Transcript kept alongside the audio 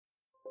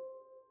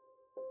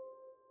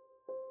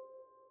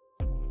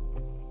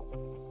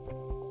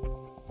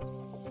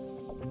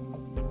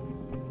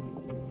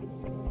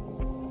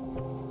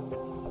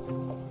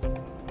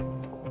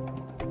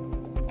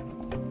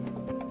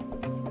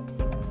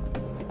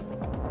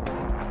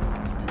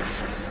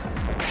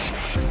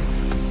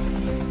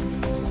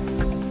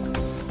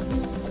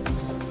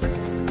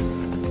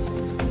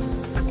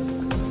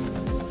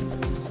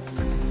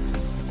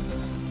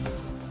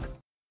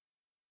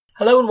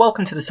Hello and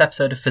welcome to this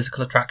episode of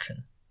Physical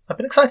Attraction. I've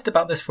been excited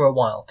about this for a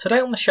while. Today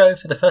on the show,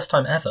 for the first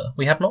time ever,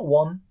 we have not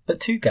one, but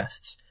two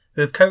guests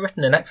who have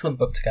co-written an excellent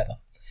book together.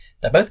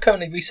 They're both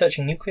currently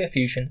researching nuclear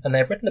fusion, and they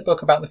have written a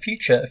book about the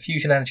future of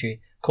fusion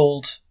energy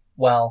called,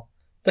 well,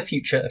 The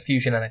Future of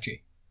Fusion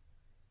Energy.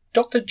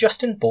 Dr.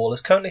 Justin Ball is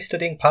currently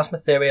studying plasma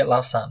theory at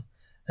Lausanne,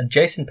 and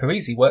Jason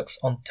Parisi works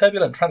on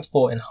turbulent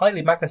transport in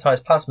highly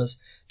magnetized plasmas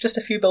just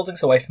a few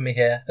buildings away from me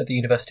here at the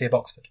University of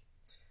Oxford.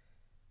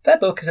 Their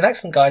book is an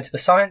excellent guide to the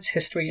science,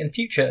 history and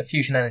future of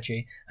fusion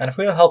energy, and a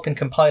real help in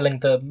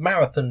compiling the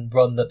marathon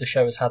run that the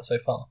show has had so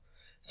far.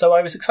 So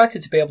I was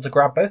excited to be able to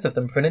grab both of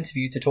them for an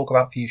interview to talk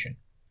about fusion.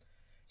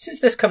 Since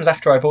this comes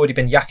after I've already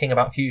been yakking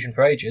about fusion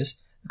for ages,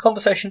 the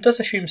conversation does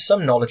assume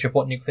some knowledge of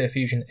what nuclear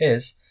fusion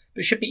is,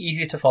 but should be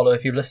easy to follow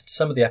if you've listened to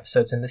some of the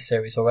episodes in this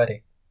series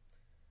already.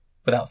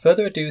 Without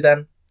further ado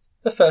then,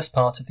 the first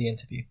part of the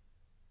interview.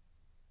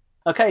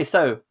 Okay,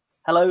 so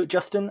hello,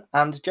 Justin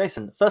and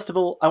Jason. First of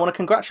all, I want to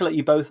congratulate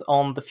you both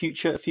on The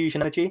Future of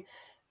Fusion Energy.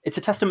 It's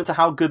a testament to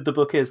how good the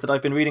book is that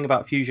I've been reading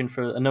about fusion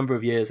for a number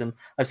of years, and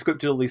I've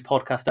scripted all these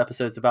podcast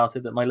episodes about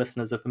it that my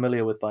listeners are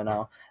familiar with by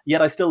now.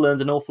 Yet I still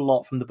learned an awful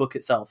lot from the book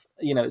itself.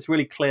 You know, it's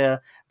really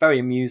clear, very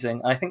amusing,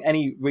 and I think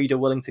any reader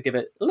willing to give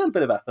it a little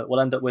bit of effort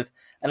will end up with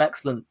an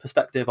excellent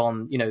perspective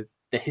on,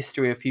 the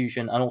history of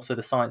fusion and also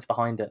the science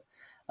behind it.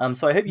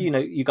 So I hope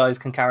you guys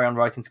can carry on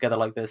writing together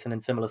like this and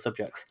in similar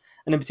subjects.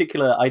 And in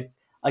particular,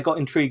 I got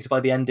intrigued by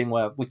the ending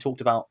where we talked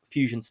about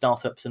fusion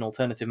startups and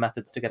alternative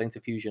methods to getting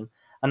to fusion,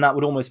 and that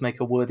would almost make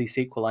a worthy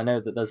sequel. I know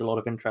that there's a lot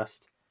of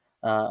interest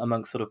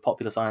amongst sort of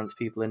popular science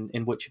people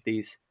in which of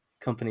these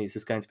companies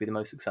is going to be the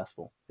most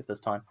successful, if there's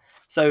time.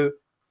 So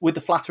with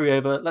the flattery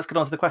over, let's get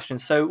on to the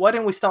questions. So why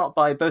don't we start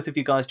by both of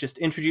you guys just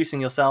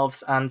introducing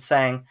yourselves and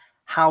saying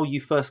how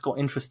you first got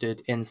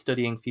interested in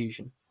studying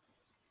fusion?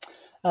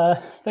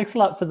 Thanks a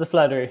lot for the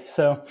flattery.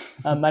 So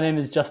my name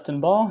is Justin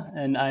Ball,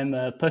 and I'm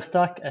a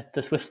postdoc at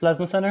the Swiss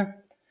Plasma Center,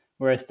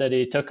 where I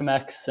study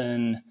tokamaks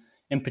and,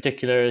 in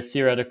particular,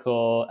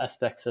 theoretical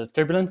aspects of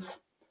turbulence.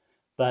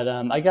 But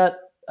I got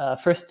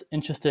first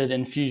interested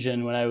in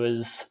fusion when I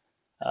was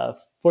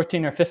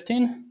 14 or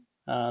 15.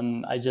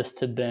 I just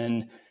had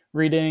been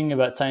reading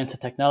about science and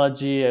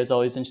technology. I was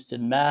always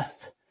interested in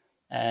math,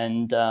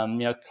 and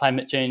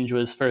climate change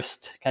was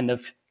first kind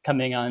of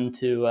coming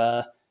onto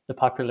the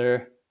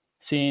popular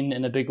scene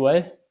in a big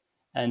way,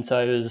 and so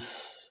I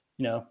was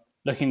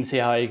looking to see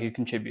how I could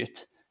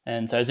contribute,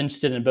 and so I was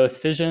interested in both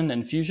fission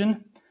and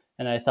fusion,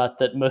 and I thought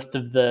that most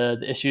of the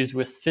issues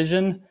with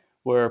fission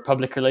were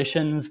public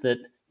relations that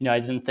I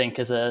didn't think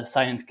as a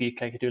science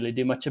geek I could really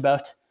do much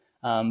about,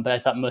 but I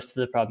thought most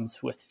of the problems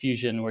with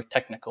fusion were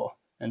technical,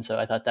 and so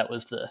I thought that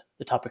was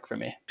the topic for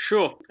me.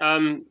 Sure.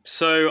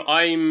 So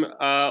I'm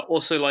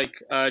also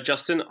like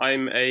Justin.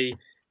 I'm a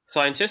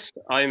scientist.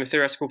 I'm a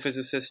theoretical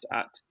physicist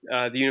at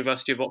the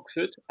University of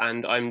Oxford,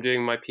 and I'm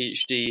doing my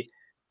PhD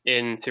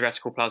in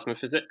theoretical plasma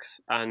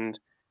physics, and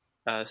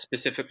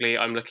specifically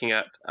I'm looking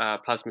at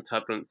plasma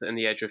turbulence and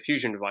the edge of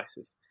fusion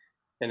devices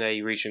in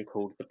a region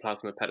called the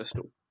plasma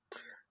pedestal.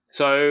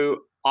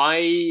 So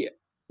I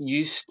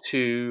used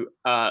to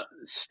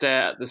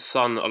stare at the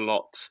sun a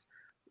lot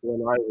when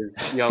I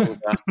was younger.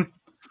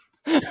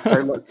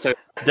 Very much so.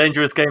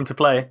 Dangerous game to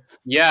play.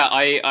 Yeah,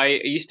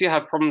 I used to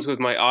have problems with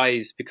my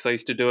eyes because I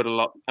used to do it a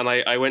lot, and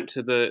I went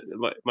to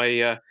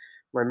my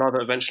mother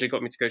eventually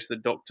got me to go to the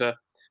doctor,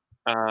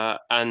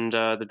 and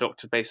the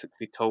doctor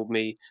basically told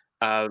me,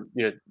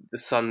 the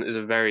sun is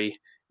a very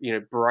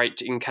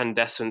bright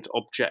incandescent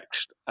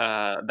object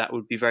that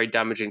would be very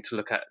damaging to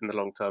look at in the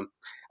long term.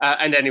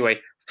 And anyway,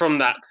 from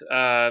that,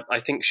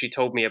 I think she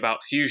told me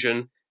about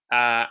fusion,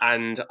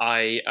 and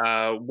I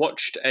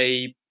watched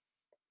a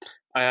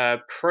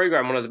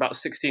program when I was about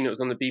 16. It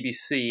was on the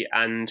BBC,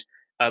 and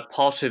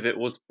part of it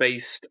was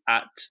based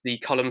at the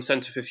Cullum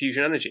Centre for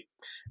Fusion Energy,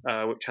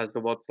 which has the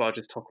world's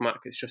largest tokamak.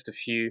 It's just a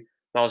few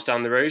miles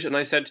down the road. And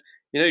I said,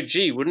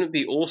 gee, wouldn't it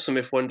be awesome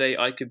if one day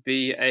I could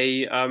be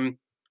a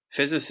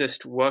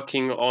physicist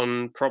working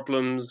on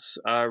problems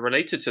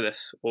related to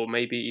this, or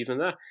maybe even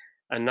there.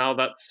 And now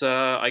that's,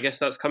 I guess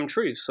that's come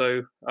true.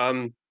 So,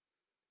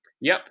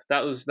 yep,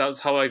 that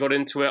was how I got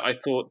into it. I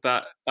thought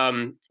that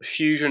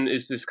fusion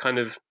is this kind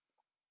of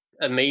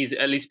amazing,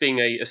 at least being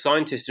a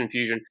scientist in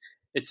fusion,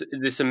 it's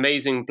this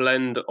amazing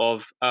blend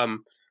of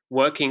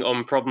working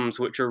on problems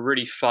which are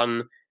really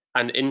fun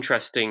and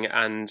interesting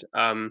and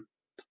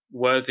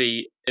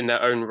worthy in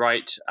their own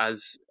right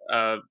as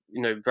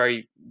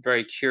very,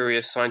 very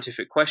curious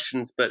scientific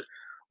questions, but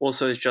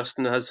also, as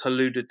Justin has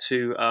alluded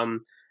to,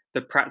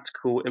 the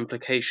practical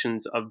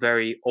implications are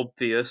very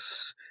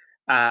obvious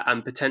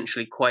and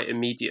potentially quite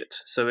immediate.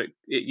 So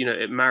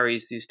it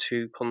marries these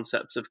two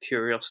concepts of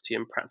curiosity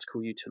and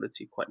practical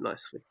utility quite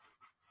nicely.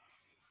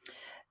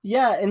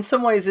 Yeah, in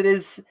some ways it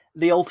is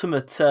the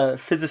ultimate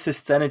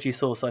physicist's energy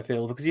source, I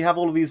feel, because you have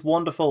all of these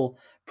wonderful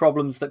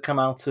problems that come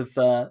out of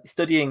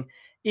studying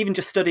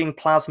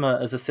plasma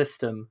as a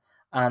system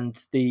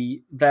and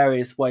the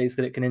various ways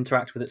that it can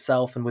interact with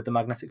itself and with the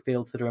magnetic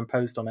fields that are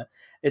imposed on it.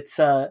 It's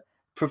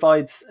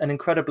provides an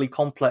incredibly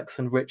complex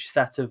and rich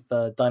set of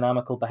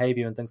dynamical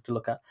behavior and things to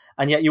look at.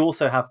 And yet you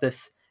also have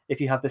this,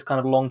 if you have this kind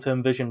of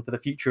long-term vision for the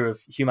future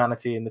of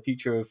humanity and the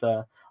future of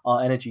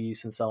our energy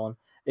use and so on,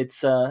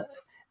 it's a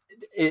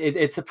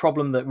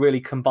problem that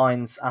really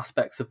combines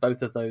aspects of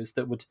both of those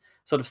that would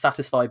sort of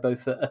satisfy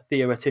both a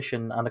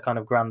theoretician and a kind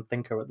of grand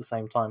thinker at the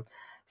same time.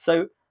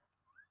 So,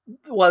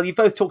 well, you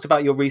both talked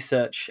about your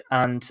research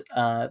and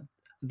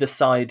the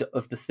side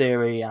of the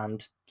theory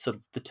and sort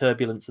of the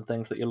turbulence and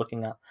things that you're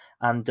looking at,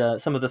 and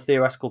some of the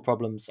theoretical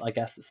problems, I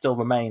guess, that still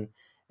remain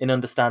in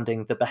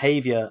understanding the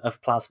behavior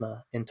of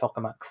plasma in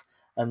tokamaks.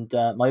 And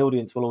my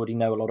audience will already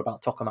know a lot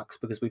about tokamaks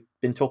because we've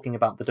been talking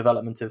about the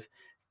development of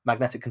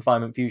magnetic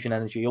confinement fusion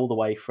energy all the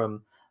way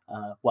from,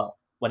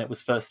 when it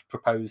was first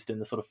proposed in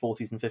the sort of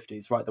 40s and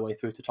 50s, right the way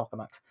through to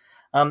tokamaks.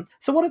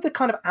 So what are the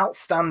kind of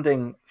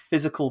outstanding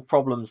physical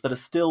problems that are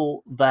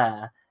still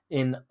there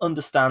in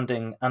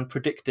understanding and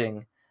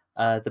predicting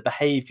the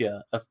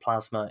behavior of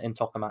plasma in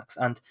tokamaks?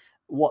 And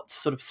what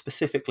sort of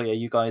specifically are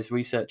you guys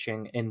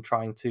researching in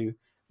trying to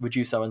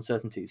reduce our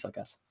uncertainties, I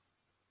guess?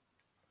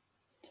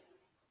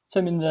 So,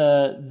 I mean,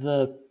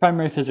 the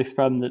primary physics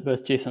problem that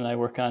both Jason and I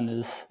work on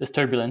is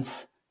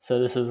turbulence. So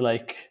this is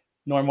like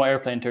normal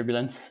airplane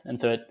turbulence. And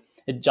so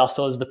it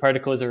jostles the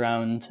particles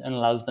around and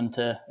allows them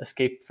to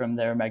escape from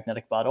their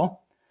magnetic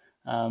bottle.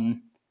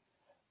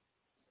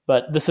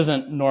 But this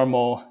isn't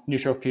normal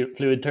neutral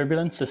fluid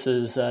turbulence. This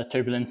is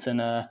turbulence in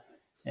a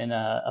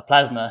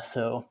plasma.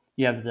 So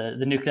you have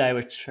the nuclei,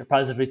 which are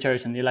positively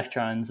charged, and the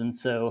electrons. And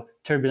so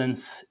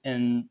turbulence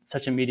in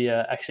such a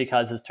media actually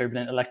causes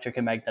turbulent electric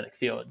and magnetic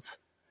fields.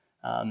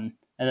 And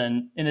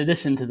then in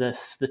addition to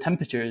this, the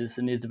temperatures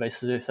in these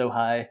devices are so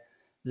high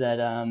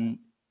that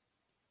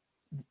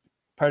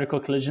particle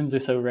collisions are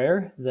so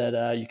rare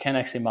that you can't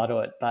actually model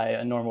it by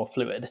a normal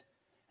fluid.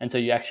 And so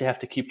you actually have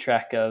to keep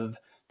track of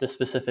the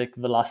specific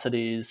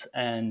velocities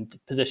and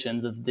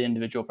positions of the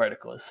individual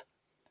particles.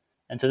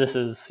 And so this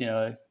is,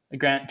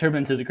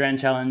 turbulence is a grand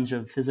challenge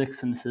of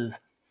physics, and this is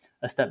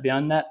a step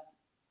beyond that.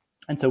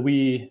 And so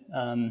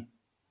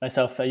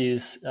I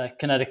use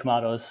kinetic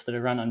models that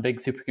are run on big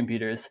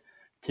supercomputers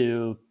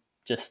to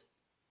just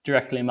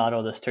directly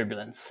model this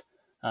turbulence.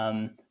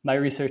 My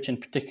research in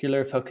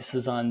particular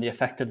focuses on the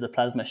effect of the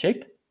plasma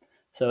shape.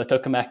 So a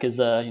tokamak is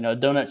a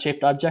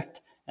donut-shaped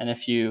object, and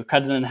if you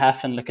cut it in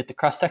half and look at the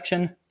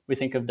cross-section, we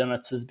think of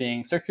donuts as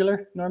being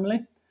circular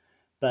normally.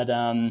 But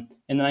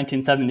in the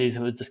 1970s,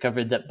 it was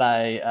discovered that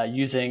by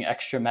using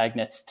extra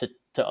magnets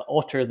to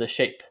alter the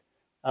shape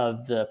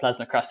of the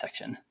plasma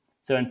cross-section,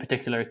 so in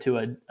particular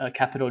to a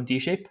capital D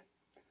shape,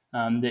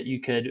 that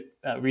you could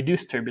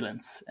reduce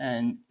turbulence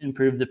and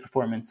improve the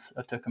performance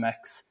of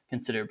tokamaks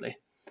considerably.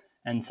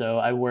 And so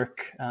I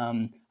work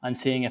on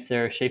seeing if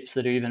there are shapes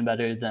that are even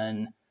better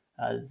than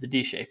the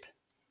D shape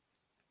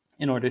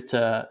in order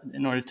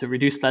to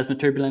reduce plasma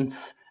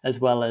turbulence, as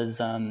well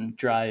as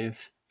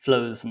drive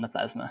flows in the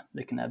plasma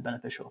that can have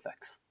beneficial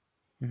effects.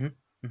 Mm-hmm.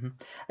 Mm-hmm.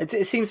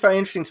 It seems very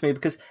interesting to me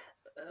because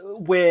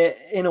we're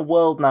in a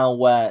world now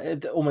where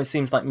it almost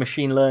seems like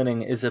machine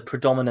learning is a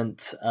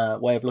predominant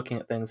way of looking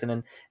at things.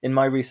 And in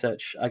my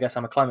research, I guess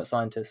I'm a climate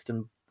scientist,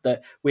 and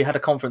we had a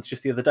conference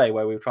just the other day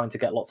where we were trying to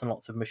get lots and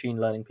lots of machine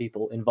learning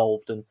people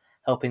involved and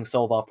helping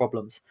solve our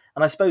problems.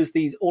 And I suppose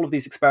all of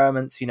these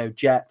experiments,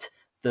 JET,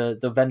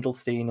 the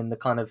Wendelstein in the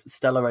kind of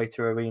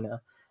stellarator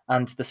arena,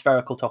 and the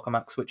spherical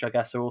tokamaks, which I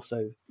guess are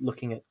also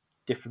looking at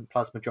different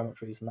plasma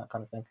geometries and that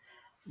kind of thing,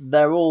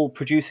 they're all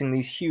producing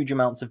these huge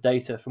amounts of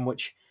data from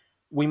which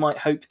we might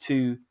hope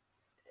to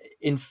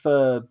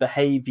infer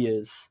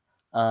behaviors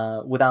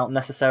without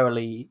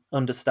necessarily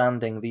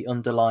understanding the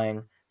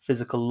underlying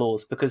physical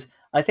laws. Because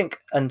I think,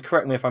 and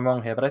correct me if I'm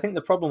wrong here, but I think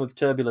the problem with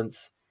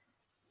turbulence,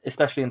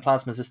 especially in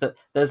plasmas, is that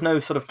there's no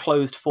sort of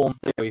closed form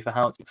theory for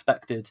how it's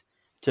expected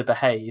to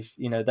behave.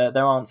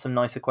 There aren't some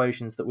nice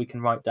equations that we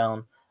can write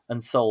down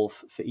and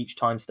solve for each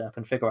time step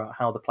and figure out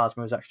how the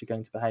plasma is actually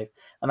going to behave.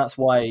 And that's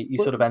why you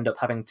sort of end up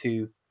having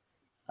to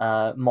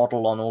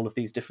model on all of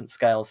these different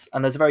scales.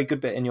 And there's a very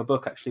good bit in your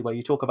book, actually, where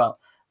you talk about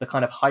the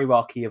kind of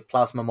hierarchy of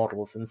plasma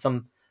models, and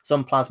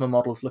some plasma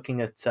models looking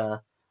at,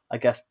 I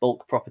guess,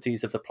 bulk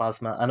properties of the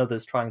plasma, and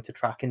others trying to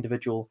track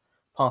individual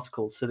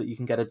particles so that you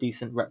can get a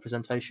decent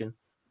representation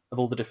of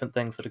all the different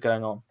things that are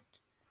going on.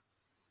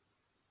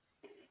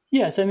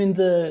 Yeah, so I mean,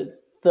 the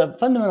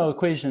fundamental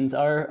equations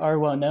are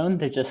well known.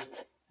 They're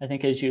just, I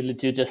think, as you alluded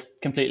to, just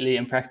completely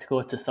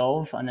impractical to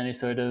solve on any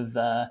sort of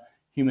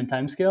human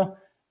timescale.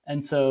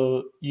 And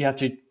so you have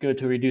to go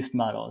to reduced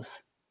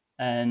models.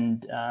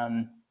 And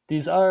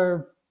these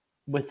are,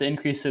 with the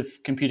increase of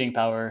computing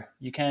power,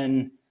 you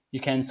can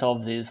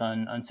solve these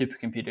on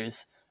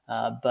supercomputers.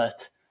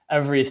 But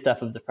every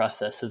step of the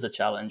process is a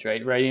challenge,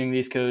 right? Writing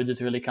these codes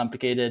is really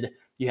complicated.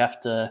 You have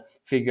to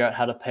figure out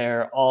how to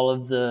pair all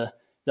of the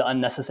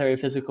unnecessary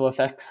physical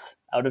effects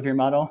out of your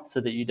model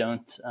so that you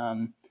don't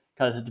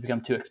cause it to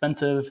become too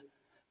expensive,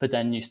 but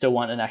then you still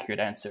want an accurate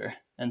answer.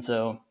 And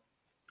so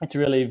it's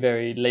really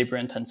very labor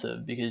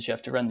intensive because you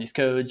have to run these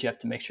codes, you have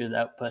to make sure the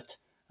output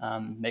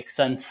makes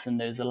sense, and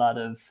there's a lot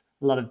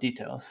of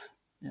details.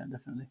 yeah,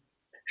 definitely.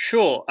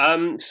 Sure.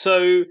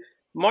 So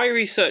my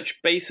research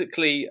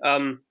basically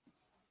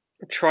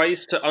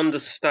tries to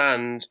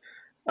understand,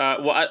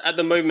 well, at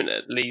the moment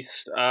at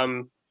least,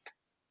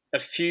 a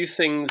few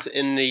things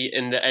in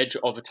the edge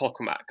of a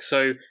tokamak.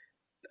 So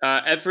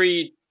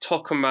every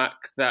tokamak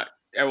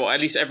well,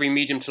 at least every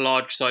medium to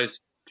large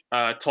size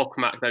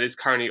tokamak that is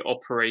currently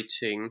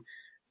operating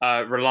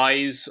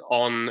relies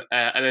on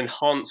an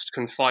enhanced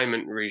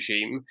confinement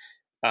regime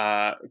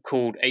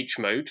called H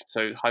mode,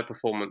 so high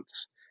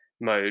performance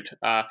mode.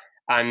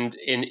 And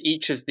in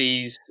each of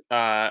these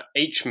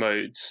H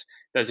modes,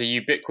 there's a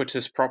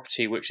ubiquitous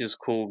property which is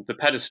called the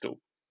pedestal.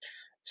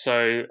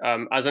 So,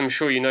 as I'm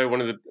sure you know,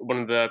 one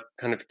of the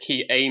kind of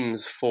key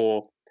aims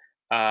for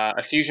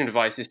a fusion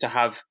device is to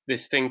have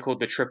this thing called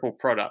the triple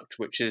product,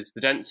 which is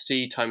the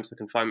density times the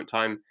confinement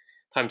time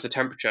times the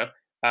temperature.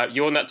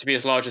 You want that to be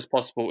as large as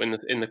possible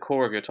in the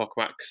core of your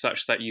tokamak,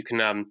 such that you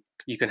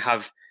can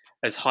have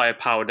as high a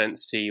power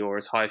density or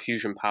as high a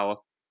fusion power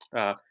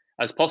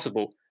as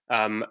possible.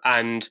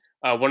 And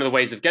one of the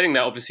ways of getting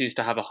that, obviously, is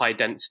to have a high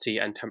density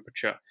and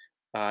temperature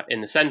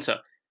in the center.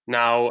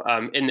 Now,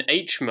 in the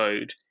H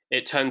mode,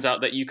 it turns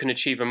out that you can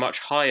achieve a much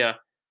higher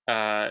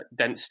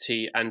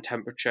density and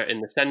temperature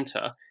in the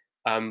center.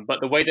 But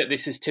the way that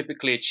this is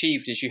typically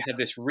achieved is you have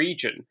this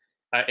region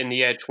in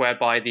the edge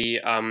whereby the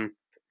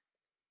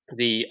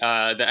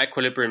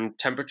equilibrium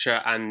temperature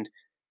and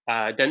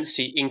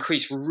density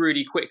increase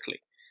really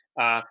quickly,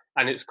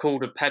 and it's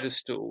called a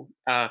pedestal.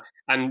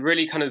 And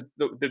really, kind of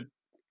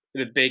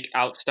the big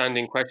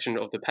outstanding question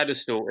of the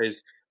pedestal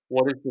is,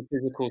 what is the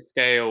physical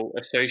scale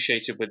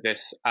associated with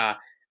this,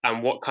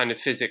 and what kind of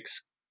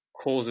physics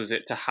causes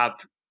it to have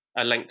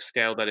a length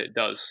scale that it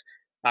does?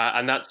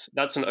 And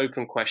that's an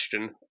open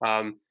question.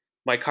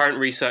 My current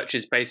research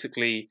is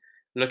basically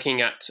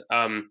looking at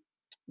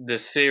the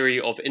theory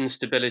of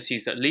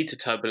instabilities that lead to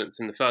turbulence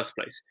in the first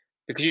place,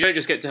 because you don't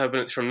just get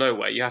turbulence from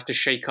nowhere. You have to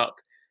shake up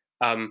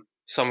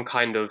some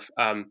kind of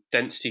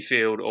density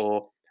field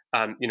or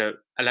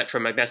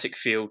electromagnetic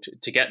field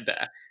to get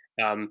there.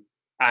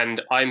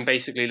 And I'm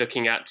basically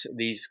looking at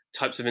these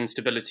types of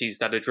instabilities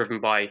that are driven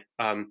by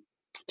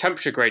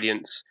temperature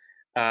gradients.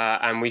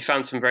 And we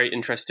found some very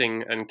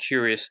interesting and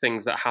curious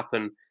things that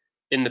happen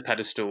in the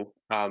pedestal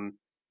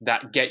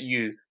that get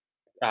you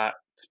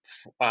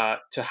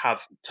to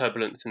have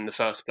turbulence in the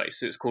first place.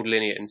 So it's called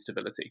linear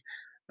instability.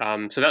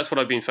 So that's what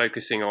I've been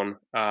focusing on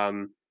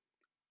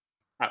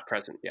at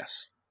present,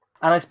 yes.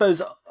 And I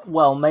suppose,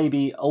 well,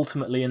 maybe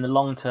ultimately in the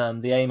long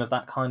term, the aim of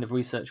that kind of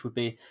research would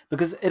be,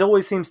 because it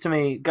always seems to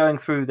me, going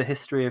through the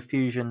history of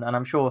fusion, and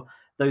I'm sure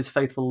those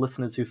faithful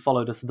listeners who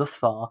followed us thus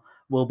far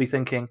will be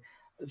thinking,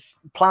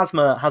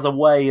 plasma has a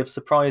way of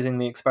surprising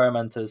the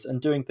experimenters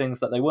and doing things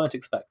that they weren't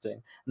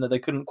expecting and that they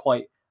couldn't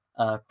quite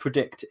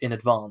predict in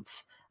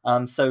advance.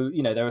 So,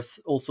 there are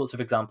all sorts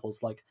of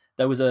examples. Like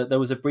there was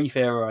a brief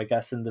era, I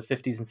guess, in the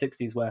 50s and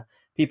 60s where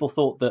people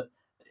thought that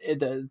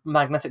the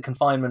magnetic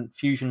confinement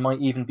fusion might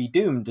even be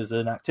doomed as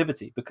an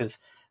activity because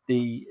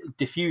the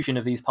diffusion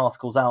of these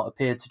particles out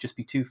appeared to just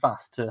be too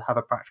fast to have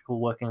a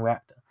practical working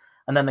reactor.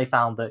 And then they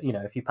found that,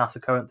 if you pass a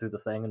current through the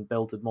thing and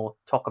build a more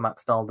tokamak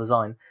style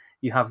design,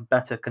 you have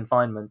better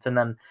confinement. And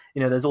then,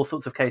 there's all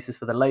sorts of cases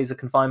for the laser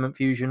confinement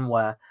fusion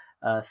where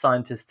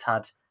scientists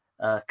had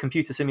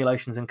computer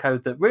simulations and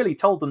code that really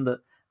told them that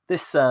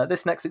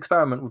this next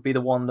experiment would be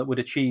the one that would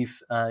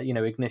achieve,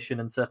 ignition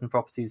and certain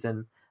properties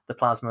in the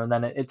plasma, and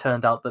then it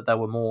turned out that there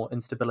were more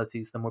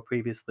instabilities than were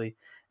previously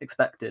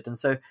expected. And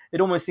so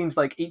it almost seems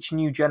like each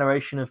new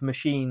generation of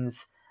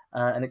machines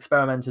and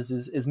experimenters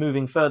is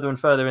moving further and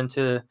further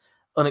into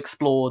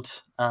unexplored,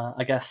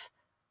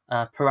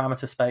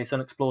 parameter space,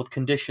 unexplored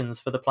conditions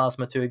for the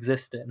plasma to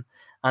exist in,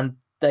 and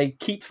they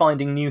keep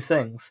finding new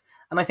things.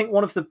 And I think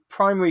one of the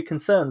primary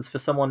concerns for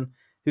someone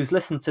who's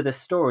listened to this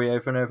story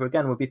over and over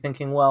again would be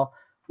thinking, well,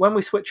 when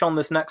we switch on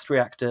this next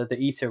reactor, the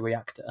ITER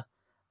reactor,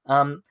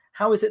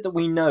 how is it that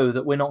we know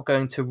that we're not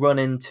going to run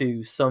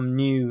into some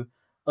new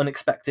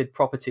unexpected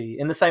property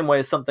in the same way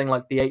as something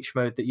like the H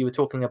mode that you were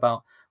talking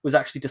about was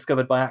actually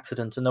discovered by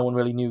accident and no one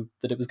really knew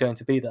that it was going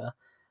to be there?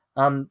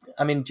 Do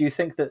you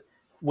think that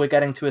we're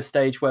getting to a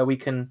stage where we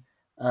can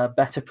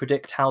better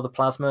predict how the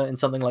plasma in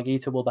something like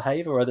ITER will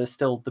behave, or are there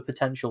still the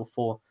potential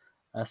for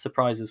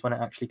surprises when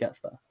it actually gets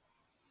there?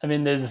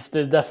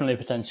 There's definitely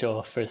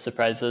potential for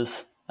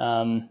surprises.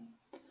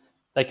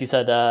 Like you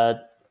said,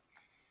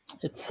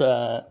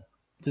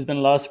 there's been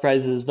a lot of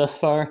surprises thus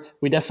far.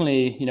 We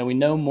definitely, we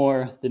know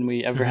more than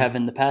we ever have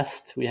in the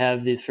past. We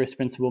have these first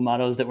principle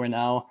models that we're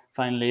now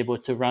finally able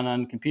to run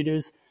on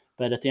computers.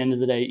 But at the end of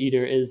the day,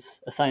 ITER is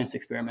a science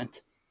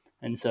experiment.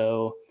 And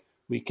so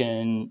we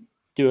can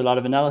do a lot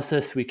of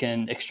analysis. We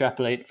can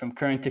extrapolate from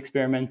current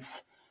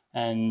experiments.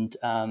 And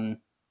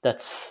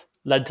that's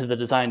led to the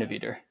design of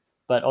ITER.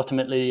 But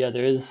ultimately,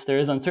 there is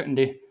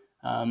uncertainty.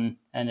 And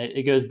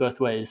it goes both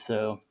ways.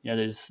 So,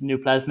 there's new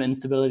plasma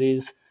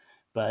instabilities.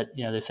 But,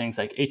 there's things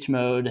like H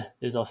mode.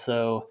 There's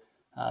also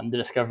the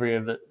discovery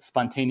of a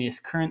spontaneous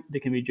current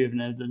that can be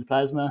driven into the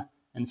plasma.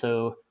 And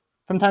so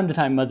from time to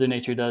time, Mother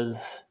Nature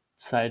does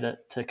decided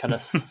to cut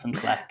us some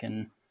slack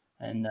and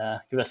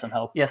give us some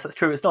help. Yes, that's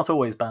true. It's not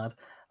always bad.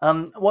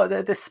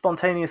 This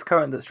spontaneous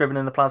current that's driven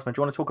in the plasma, do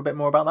you want to talk a bit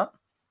more about that?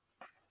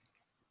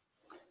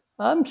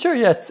 Sure.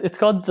 Yeah, it's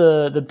called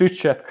the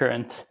bootstrap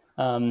current,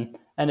 and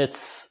it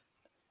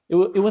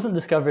wasn't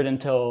discovered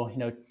until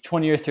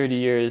 20 or 30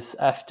 years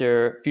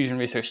after fusion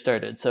research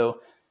started. So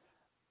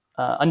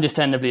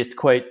understandably, it's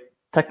quite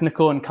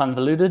technical and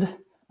convoluted.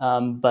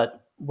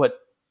 But what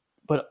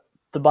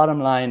the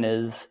bottom line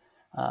is,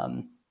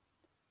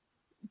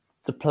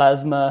 the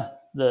plasma,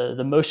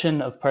 the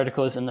motion of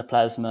particles in the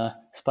plasma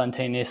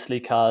spontaneously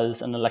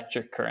cause an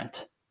electric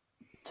current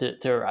to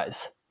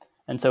arise.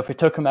 And so for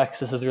tokamaks,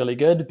 this is really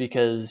good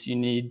because you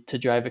need to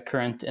drive a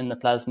current in the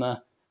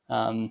plasma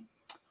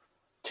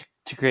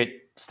to create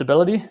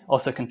stability.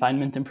 Also,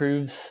 confinement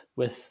improves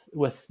with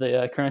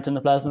the current in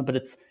the plasma, but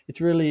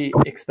it's really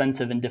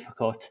expensive and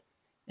difficult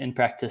in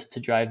practice to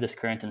drive this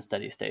current in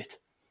steady state.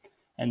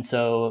 And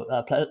so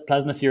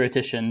plasma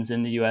theoreticians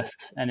in the US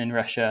and in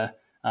Russia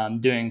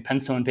doing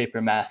pencil and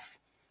paper math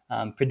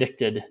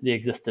predicted the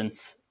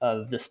existence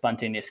of this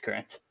spontaneous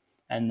current.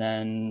 And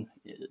then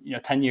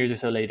 10 years or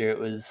so later, it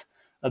was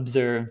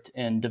observed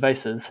in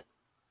devices.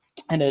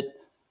 And it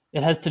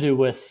has to do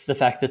with the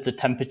fact that the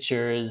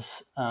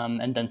temperatures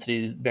and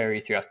densities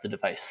vary throughout the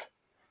device.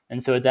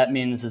 And so what that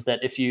means is that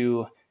if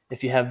you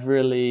have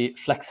really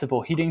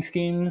flexible heating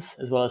schemes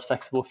as well as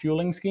flexible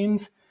fueling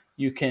schemes,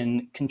 you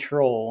can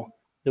control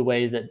the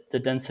way that the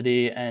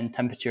density and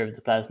temperature of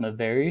the plasma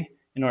vary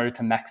in order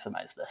to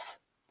maximize this.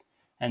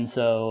 And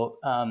so,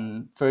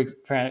 for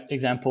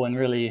example, in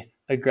really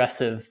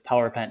aggressive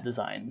power plant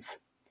designs,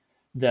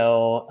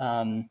 they'll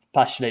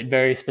postulate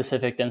very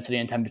specific density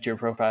and temperature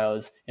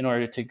profiles in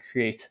order to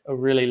create a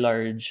really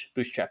large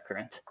bootstrap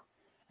current.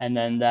 And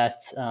then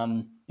that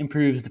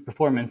improves the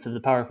performance of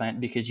the power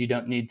plant because you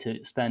don't need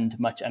to spend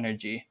much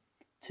energy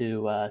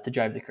to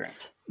drive the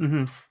current.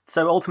 Mm-hmm.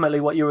 So ultimately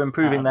what you're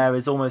improving there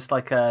is almost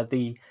like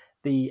the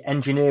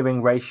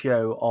engineering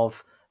ratio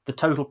of the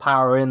total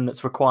power in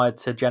that's required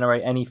to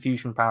generate any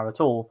fusion power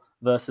at all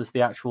versus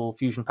the actual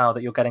fusion power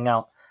that you're getting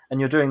out. And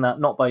you're doing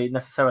that not by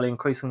necessarily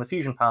increasing the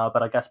fusion power,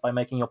 but I guess by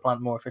making your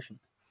plant more efficient.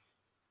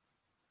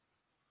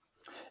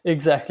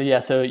 Exactly, yeah.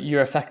 So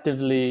you're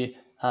effectively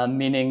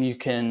meaning you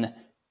can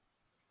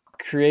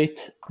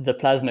create the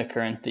plasma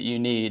current that you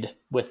need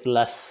with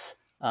less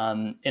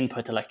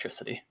input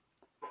electricity.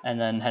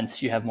 And then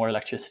hence you have more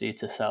electricity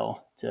to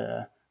sell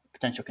to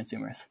potential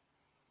consumers.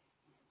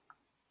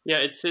 Yeah,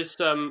 it's this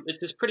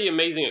pretty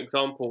amazing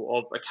example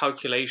of a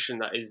calculation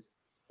that is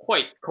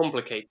quite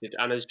complicated.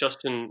 And as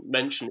Justin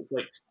mentioned, it's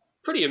like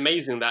pretty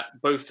amazing that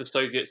both the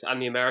Soviets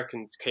and the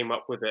Americans came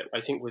up with it,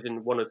 I think,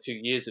 within 1 or 2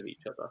 years of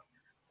each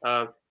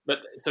other.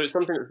 But so it's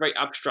something that's very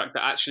abstract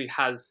that actually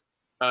has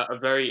a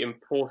very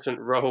important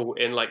role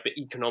in like the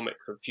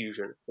economics of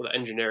fusion or the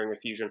engineering of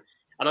fusion.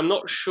 And I'm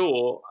not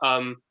sure,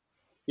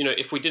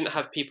 if we didn't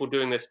have people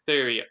doing this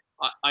theory,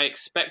 I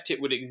expect it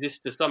would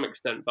exist to some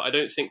extent, but I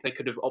don't think they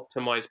could have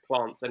optimized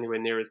plants anywhere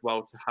near as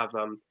well to have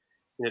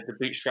the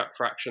bootstrap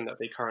fraction that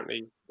they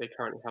currently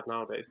have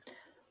nowadays.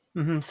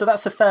 Mm-hmm. So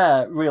that's a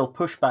fair, real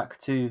pushback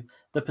to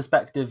the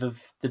perspective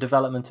of the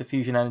development of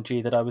fusion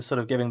energy that I was sort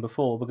of giving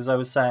before, because I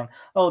was saying,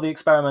 the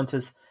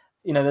experimenters,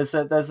 there's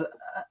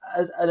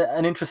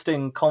an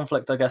interesting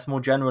conflict, I guess,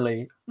 more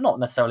generally, not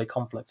necessarily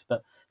conflict,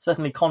 but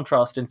certainly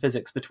contrast in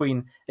physics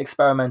between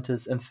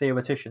experimenters and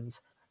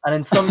theoreticians. And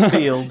in some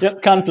fields,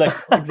 yep,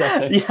 conflict,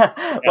 exactly.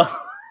 yeah,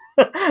 well,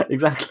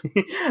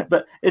 exactly.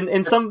 But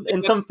in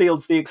some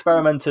fields, the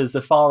experimenters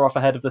are far off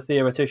ahead of the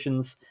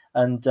theoreticians,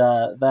 and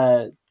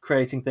they're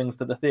creating things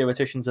that the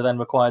theoreticians are then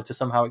required to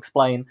somehow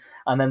explain.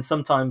 And then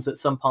sometimes at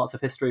some parts of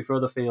history for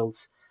other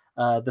fields,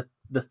 the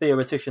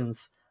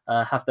theoreticians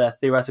have their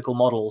theoretical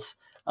models,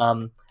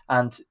 and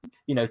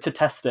to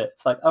test it,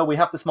 it's like, we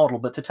have this model,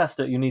 but to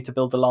test it, you need to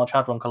build a Large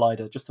Hadron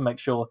Collider just to make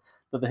sure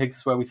that the Higgs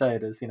is where we say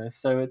it is.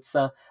 So it's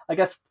I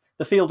guess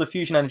the field of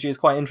fusion energy is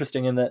quite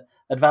interesting in that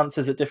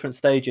advances at different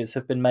stages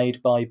have been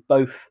made by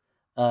both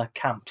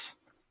camps.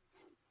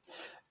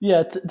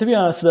 Yeah, to be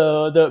honest,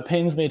 though it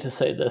pains me to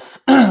say this,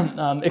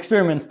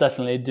 experiments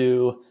definitely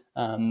do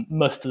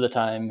most of the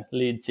time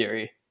lead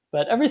theory,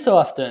 but every so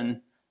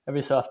often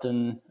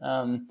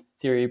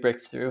theory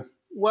breaks through.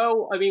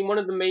 Well, I mean, one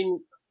of the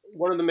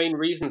main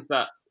reasons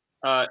that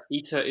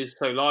ITER is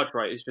so large,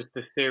 right, is just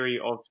this theory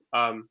of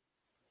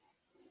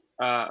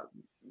I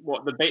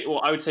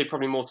would say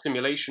probably more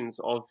simulations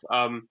of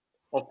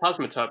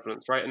plasma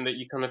turbulence, right, and that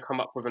you kind of come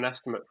up with an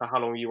estimate for how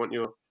long you want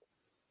your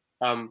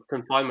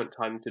confinement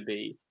time to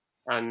be,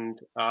 and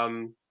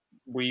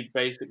we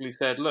basically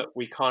said, look,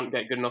 we can't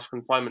get good enough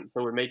confinement,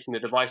 so we're making the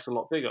device a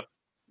lot bigger.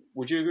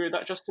 Would you agree with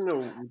that, Justin?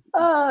 Or...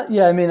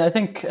 Yeah, I mean, I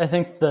think there's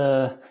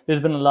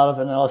been a lot of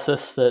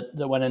analysis that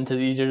went into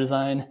the ITER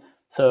design.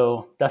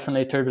 So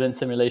definitely turbulent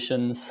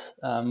simulations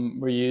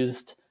were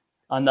used.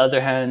 On the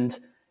other hand,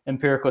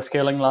 empirical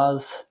scaling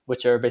laws,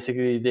 which are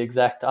basically the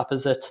exact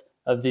opposite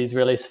of these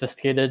really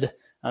sophisticated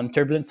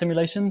turbulent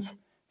simulations.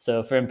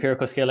 So for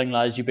empirical scaling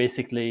laws, you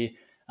basically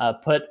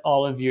put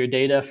all of your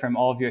data from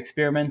all of your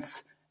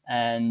experiments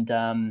and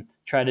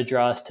try to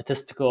draw a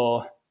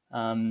statistical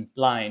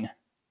line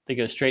that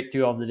goes straight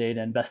through all of the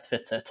data and best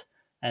fits it.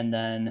 And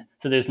then,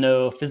 so there's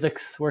no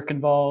physics work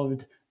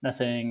involved,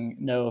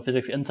 no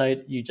physics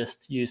insight. You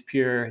just use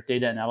pure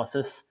data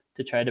analysis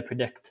to try to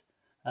predict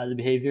the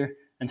behavior.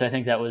 And so I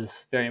think that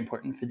was very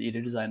important for the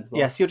EDA design as well.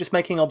 Yes, you're just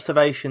making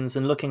observations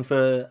and looking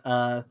for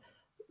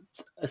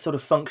a sort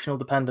of functional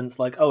dependence,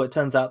 like, oh, it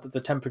turns out that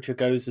the temperature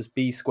goes as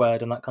b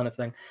squared and that kind of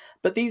thing.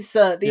 But these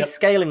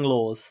scaling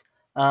laws,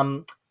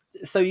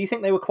 so you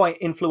think they were quite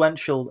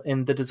influential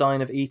in the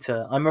design of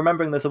ITER? I'm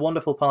remembering there's a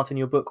wonderful part in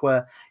your book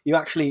where you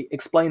actually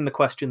explain the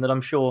question that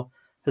I'm sure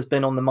has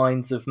been on the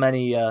minds of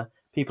many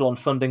people on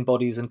funding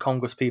bodies and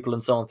Congress people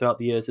and so on throughout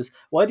the years, is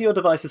why do your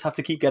devices have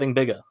to keep getting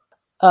bigger?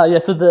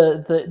 So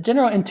the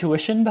general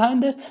intuition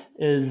behind it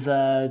is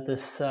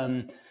this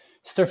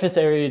surface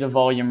area to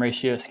volume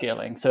ratio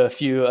scaling. So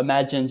if you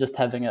imagine just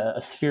having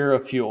a sphere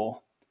of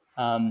fuel,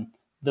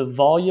 the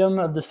volume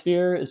of the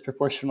sphere is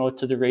proportional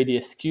to the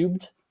radius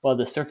cubed, while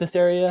the surface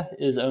area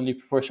is only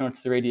proportional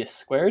to the radius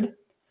squared.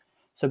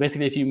 So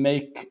basically, if you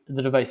make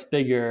the device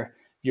bigger,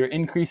 you're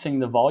increasing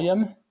the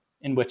volume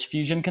in which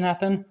fusion can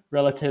happen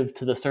relative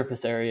to the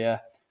surface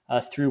area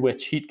through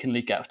which heat can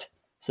leak out.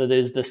 So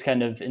there's this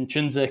kind of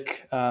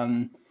intrinsic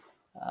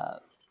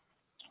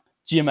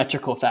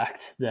geometrical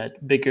fact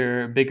that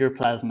bigger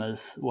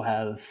plasmas will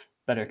have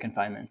better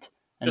confinement.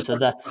 And just so like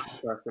that's...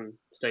 the person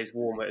stays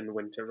warmer in the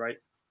winter, right?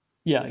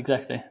 Yeah,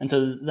 exactly. And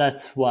so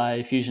that's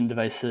why fusion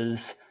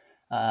devices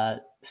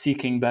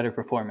seeking better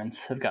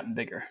performance have gotten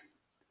bigger.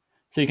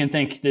 So you can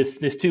think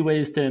there's two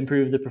ways to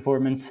improve the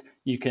performance.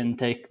 You can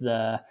take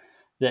the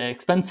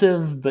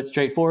expensive but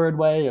straightforward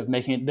way of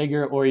making it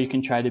bigger, or you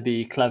can try to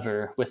be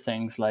clever with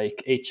things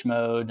like H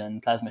mode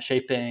and plasma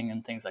shaping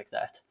and things like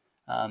that.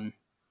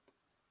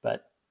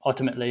 But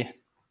ultimately,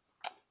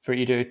 for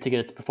ITER to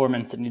get its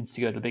performance, it needs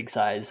to go to big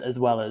size as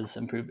well as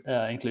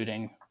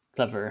including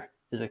clever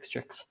physics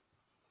tricks.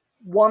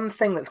 One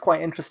thing that's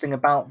quite interesting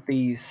about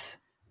these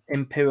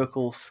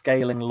empirical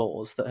scaling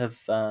laws that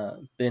have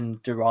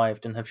been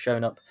derived and have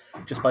shown up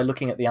just by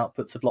looking at the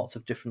outputs of lots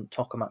of different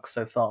tokamaks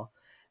so far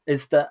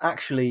is that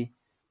actually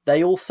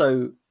they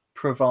also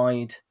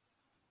provide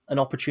an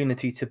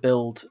opportunity to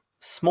build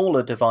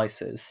smaller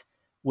devices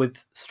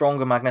with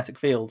stronger magnetic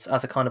fields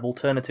as a kind of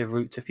alternative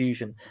route to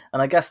fusion.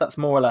 And I guess that's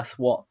more or less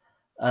what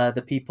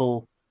the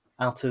people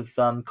out of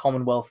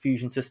Commonwealth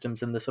Fusion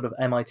Systems and the sort of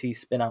MIT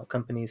spin-out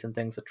companies and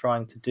things are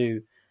trying to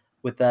do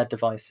with their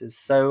devices.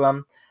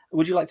 So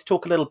would you like to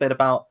talk a little bit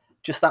about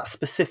just that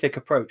specific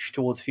approach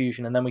towards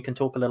fusion, and then we can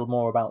talk a little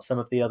more about some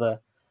of the other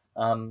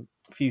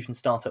fusion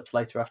startups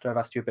later after I've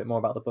asked you a bit more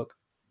about the book?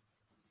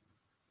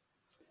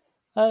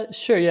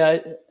 Sure, yeah.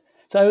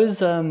 So I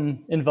was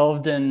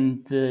involved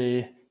in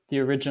the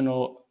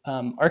original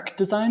ARC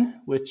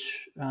design,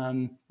 which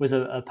was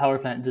a power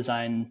plant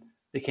design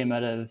that came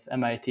out of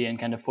MIT and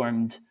kind of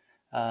formed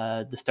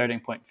the starting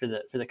point for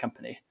the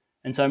company.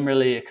 And so I'm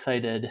really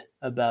excited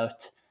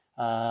about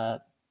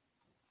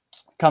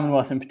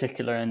Commonwealth in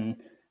particular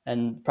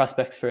and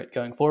prospects for it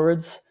going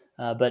forwards.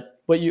 But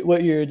what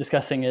you're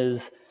discussing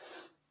is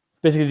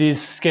basically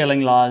these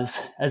scaling laws,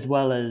 as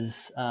well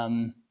as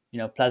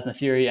plasma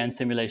theory and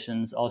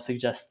simulations, all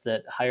suggest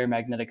that higher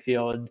magnetic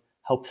field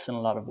helps in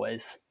a lot of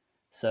ways.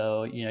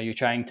 So you're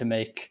trying to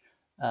make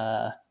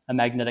a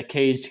magnetic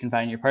cage to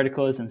confine your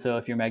particles, and so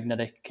if your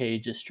magnetic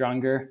cage is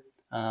stronger,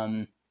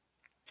 then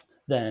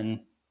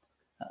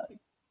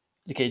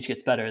the cage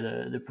gets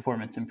better, the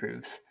performance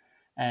improves.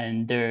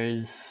 And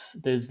there's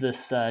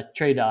this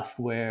trade-off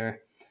where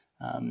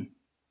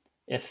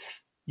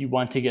if you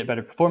want to get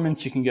better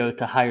performance, you can go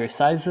to higher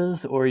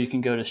sizes or you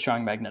can go to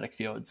strong magnetic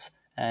fields.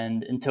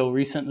 And until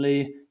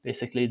recently,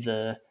 basically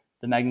the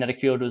magnetic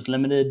field was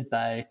limited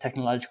by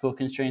technological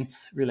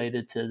constraints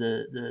related to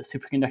the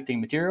superconducting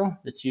material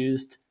that's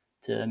used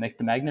to make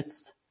the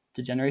magnets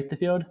to generate the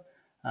field.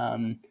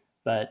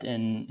 But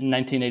in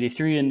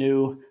 1983, a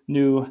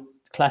new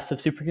class of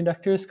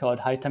superconductors called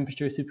high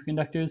temperature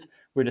superconductors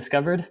were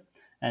discovered.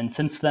 And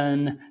since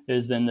then,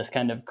 there's been this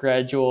kind of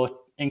gradual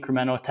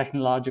incremental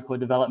technological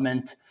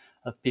development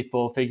of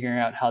people figuring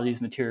out how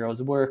these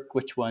materials work,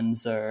 which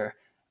ones are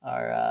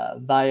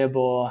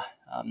viable,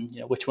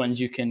 which ones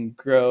you can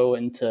grow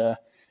into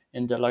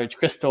large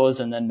crystals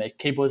and then make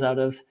cables out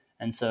of.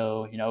 And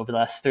so, over the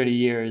last 30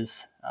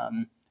 years,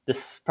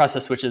 this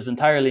process, which is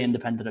entirely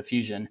independent of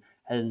fusion,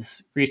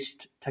 has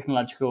reached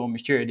technological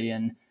maturity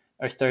and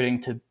are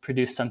starting to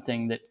produce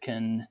something that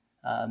can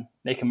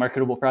make a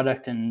marketable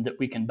product and that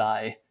we can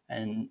buy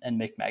and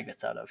make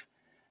magnets out of.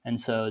 And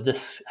so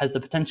this has the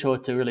potential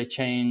to really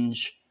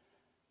change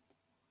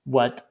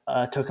what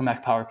a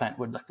tokamak power plant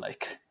would look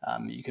like.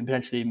 You can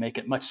potentially make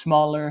it much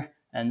smaller,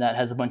 and that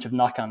has a bunch of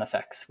knock-on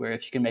effects, where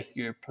if you can make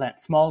your plant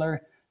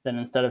smaller, then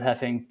instead of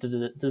having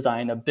to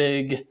design a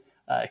big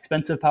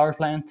expensive power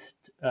plant,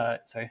 a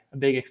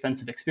big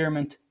expensive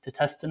experiment to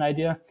test an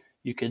idea,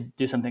 you could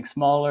do something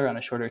smaller on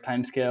a shorter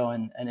time scale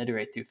and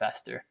iterate through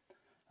faster.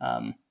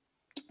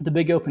 The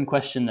big open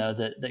question, though,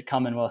 that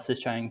Commonwealth is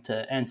trying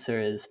to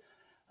answer is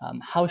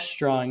how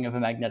strong of a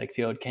magnetic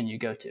field can you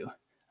go to?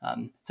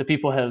 So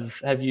people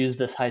have used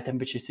this high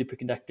temperature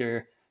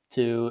superconductor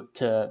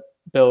to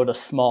build a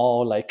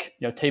small, like,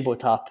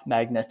 tabletop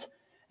magnet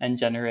and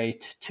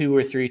generate 2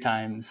 or 3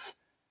 times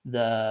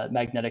the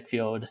magnetic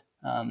field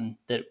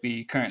that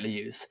we currently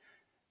use.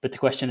 But the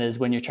question is,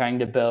 when you're trying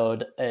to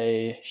build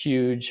a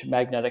huge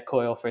magnetic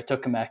coil for a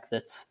tokamak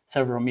that's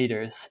several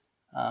meters,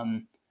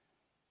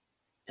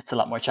 it's a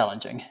lot more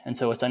challenging. And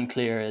so what's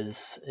unclear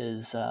is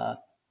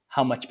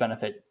how much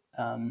benefit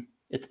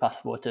it's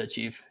possible to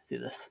achieve through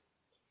this.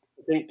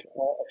 I think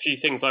a few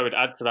things I would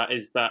add to that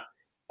is that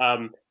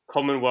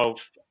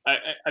Commonwealth,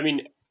 I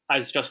mean,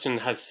 as Justin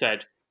has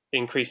said,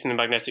 increasing the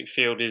magnetic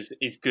field is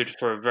good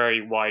for a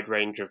very wide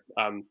range of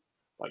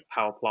like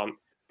power plant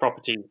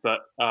properties,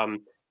 but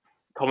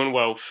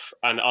Commonwealth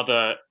and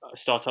other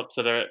startups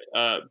that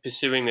are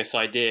pursuing this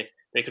idea,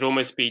 they could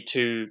almost be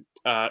too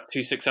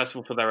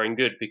successful for their own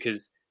good,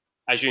 because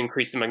as you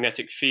increase the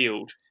magnetic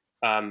field,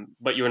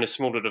 but you're in a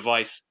smaller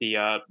device,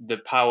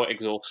 the power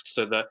exhaust,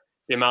 so the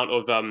amount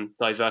of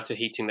diverter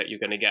heating that you're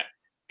going to get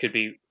could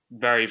be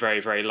very, very,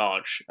 very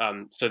large.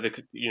 So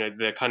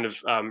the kind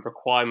of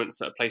requirements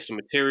that are placed on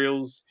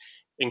materials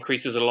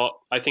increases a lot.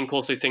 I think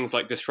also things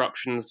like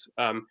disruptions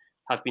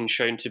have been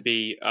shown to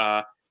be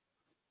a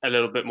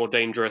little bit more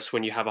dangerous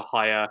when you have a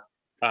higher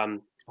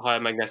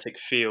magnetic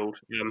field.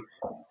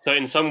 So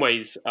in some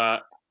ways,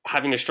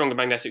 having a stronger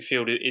magnetic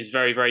field is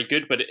very, very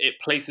good, but it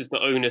places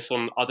the onus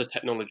on other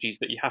technologies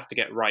that you have to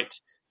get right.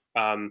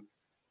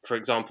 For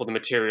example, the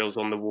materials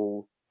on the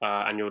wall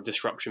and your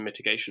disruption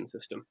mitigation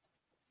system.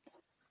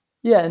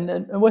 Yeah,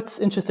 and what's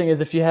interesting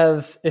is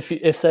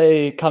if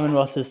say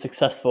Commonwealth is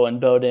successful in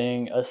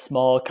building a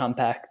small,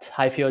 compact,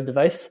 high field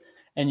device,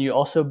 and you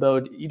also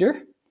build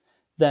ITER,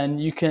 then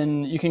you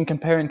can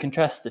compare and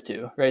contrast the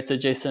two, right? So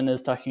Jason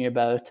is talking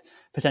about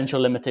potential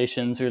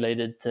limitations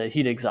related to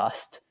heat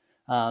exhaust.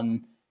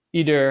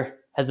 ITER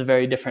has a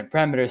very different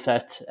parameter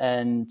set,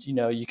 and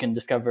you can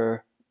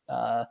discover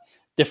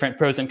different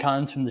pros and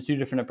cons from the two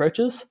different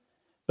approaches.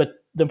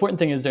 But the important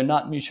thing is they're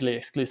not mutually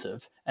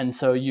exclusive, and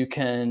so you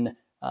can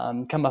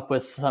come up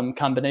with some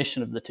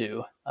combination of the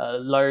two, a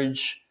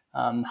large,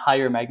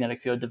 higher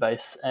magnetic field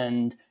device,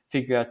 and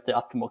figure out the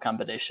optimal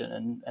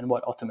combination and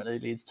what ultimately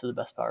leads to the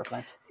best power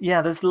plant.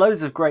 Yeah, there's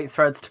loads of great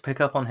threads to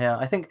pick up on here.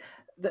 I think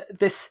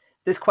this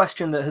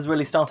question that has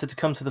really started to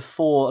come to the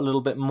fore a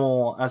little bit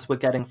more as we're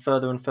getting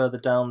further and further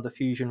down the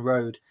fusion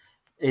road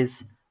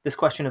is this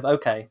question of,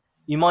 okay,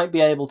 you might be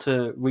able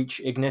to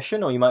reach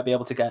ignition, or you might be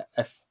able to get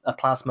a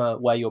plasma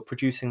where you're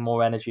producing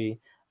more energy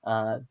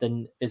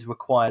than is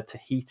required to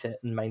heat it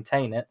and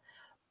maintain it.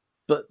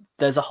 But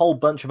there's a whole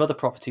bunch of other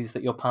properties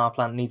that your power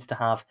plant needs to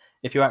have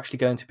if you're actually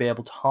going to be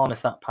able to harness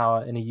that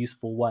power in a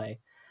useful way.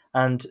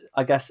 And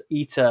I guess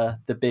ITER,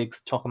 the big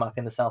tokamak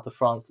in the south of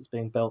France that's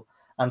being built,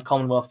 and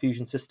Commonwealth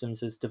Fusion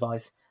Systems'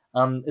 device,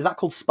 is that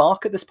called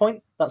Spark at this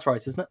point? That's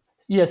right, isn't it?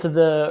 Yeah, so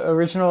the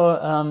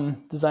original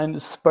design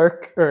is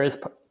Spark, or is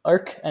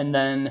ARC, and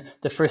then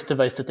the first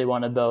device that they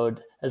want to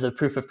build as a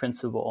proof of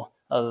principle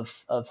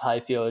of high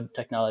field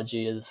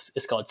technology is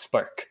called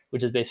Spark,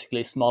 which is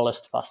basically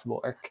smallest possible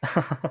arc.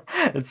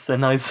 It's a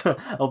nice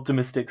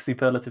optimistic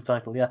superlative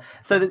title, yeah.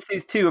 So it's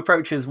these two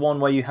approaches: one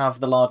where you have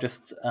the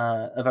largest,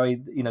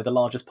 the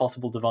largest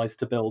possible device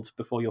to build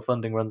before your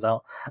funding runs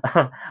out,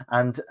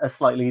 and a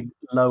slightly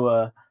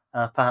lower,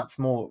 perhaps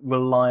more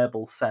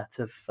reliable set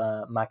of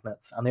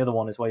magnets. And the other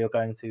one is where you're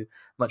going to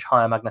much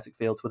higher magnetic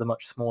fields with a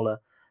much smaller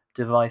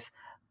device.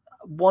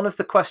 One of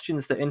the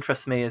questions that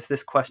interests me is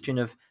this question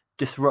of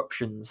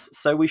disruptions.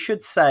 So we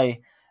should say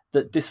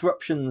that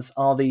disruptions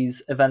are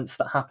these events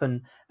that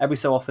happen every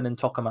so often in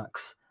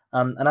tokamaks.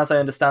 And as I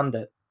understand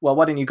it, well,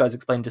 why don't you guys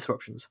explain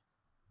disruptions?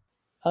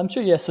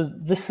 Sure, yeah. So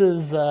this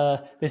is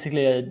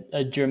basically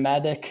a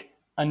dramatic,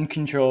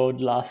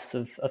 uncontrolled loss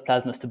of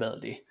plasma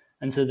stability.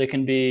 And so there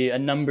can be a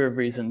number of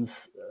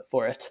reasons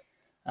for it.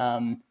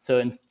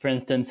 For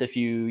instance, if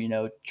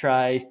you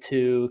try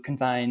to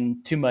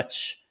confine too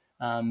much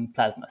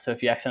plasma, so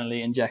if you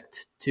accidentally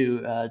inject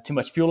too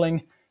much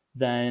fueling,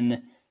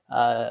 then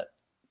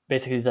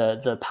basically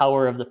the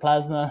power of the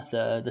plasma,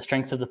 the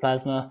strength of the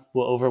plasma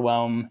will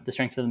overwhelm the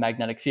strength of the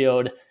magnetic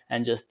field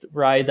and just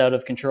writhe out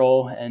of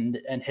control and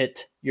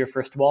hit your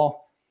first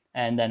wall,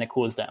 and then it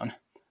cools down.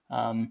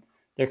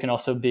 There can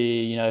also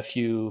be,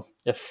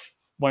 if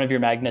one of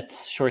your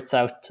magnets shorts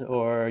out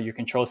or your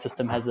control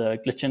system has a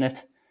glitch in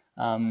it.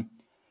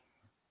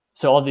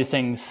 So all these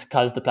things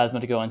cause the plasma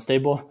to go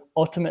unstable.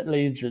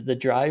 Ultimately, the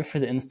drive for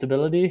the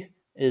instability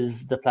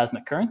is the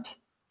plasma current.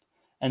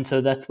 And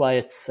so that's why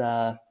it's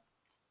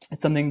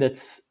something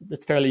that's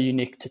fairly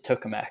unique to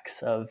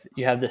tokamaks. Of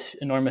you have this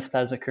enormous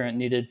plasma current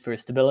needed for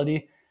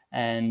stability,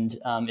 and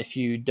if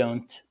you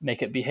don't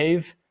make it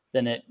behave,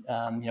 then it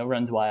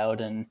runs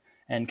wild and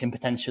can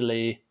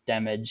potentially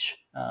damage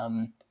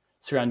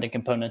surrounding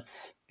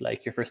components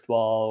like your first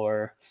wall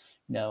or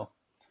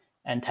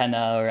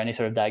antenna or any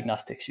sort of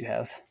diagnostics you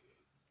have.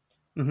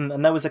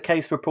 And there was a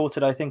case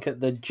reported, I think, at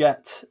the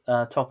JET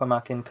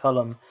tokamak in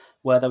Cullum,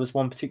 where there was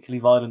one particularly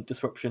violent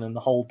disruption and the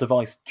whole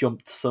device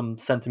jumped some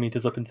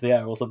centimeters up into the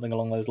air or something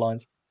along those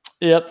lines.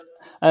 Yep.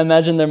 I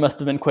imagine there must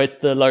have been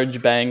quite the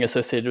large bang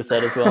associated with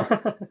that as well.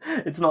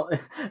 It's not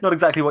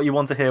exactly what you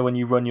want to hear when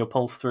you run your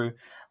pulse through.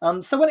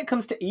 So when it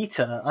comes to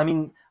ITER, I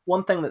mean,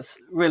 one thing that's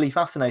really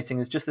fascinating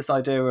is just this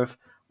idea of,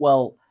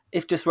 well,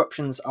 if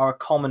disruptions are a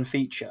common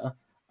feature,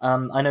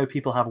 I know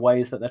people have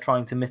ways that they're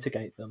trying to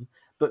mitigate them,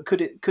 but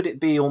could it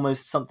be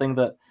almost something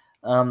that,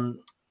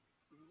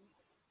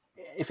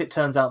 if it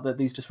turns out that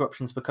these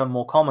disruptions become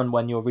more common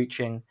when you're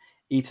reaching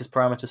ITER's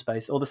parameter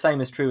space, or the same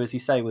is true, as you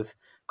say, with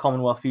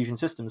Commonwealth fusion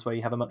systems, where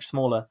you have a much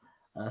smaller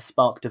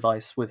spark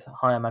device with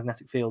higher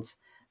magnetic fields,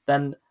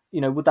 then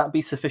would that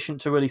be sufficient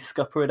to really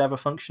scupper it ever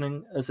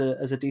functioning as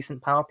a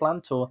decent power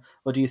plant, or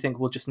do you think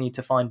we'll just need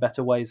to find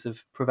better ways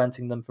of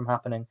preventing them from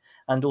happening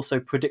and also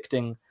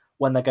predicting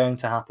when they're going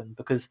to happen?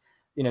 Because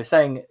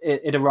saying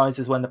it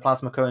arises when the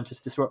plasma current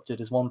is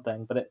disrupted is one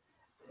thing, but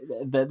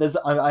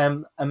I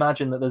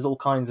imagine that there's all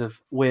kinds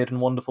of weird and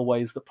wonderful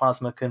ways that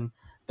plasma can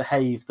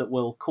behave that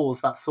will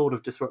cause that sort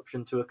of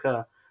disruption to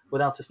occur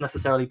without us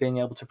necessarily being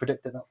able to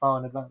predict it that far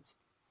in advance.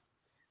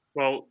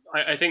 Well,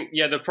 I think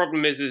the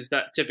problem is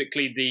that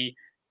typically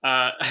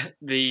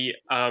the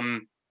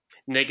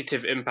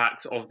negative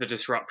impacts of the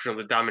disruption or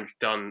the damage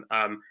done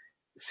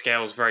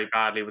scales very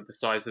badly with the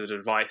size of the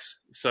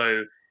device.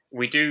 So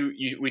we do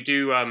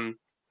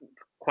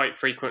quite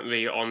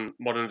frequently on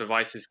modern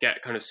devices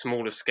get kind of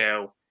smaller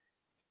scale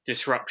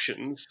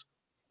disruptions.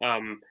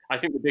 I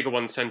think the bigger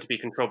ones tend to be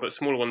controlled, but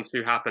smaller ones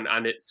do happen,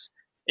 and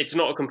it's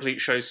not a complete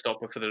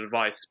showstopper for the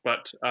device.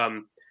 But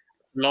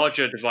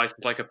larger devices,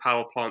 like a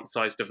power plant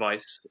sized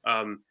device,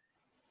 the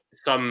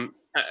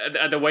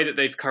way that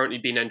they've currently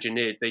been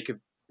engineered, they could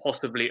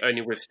possibly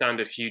only withstand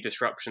a few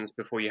disruptions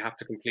before you have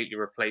to completely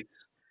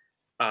replace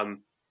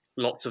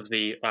lots of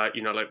the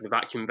like the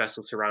vacuum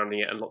vessel surrounding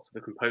it and lots of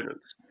the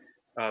components.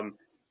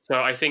 So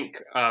I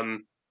think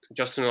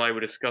Justin and I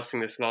were discussing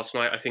this last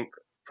night. I think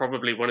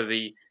probably one of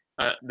the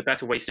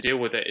better ways to deal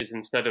with it is,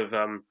 instead of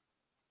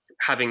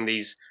having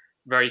these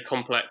very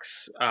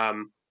complex,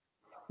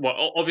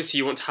 well, obviously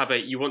you want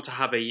to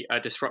have a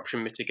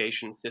disruption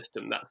mitigation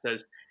system that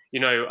says,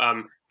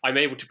 I'm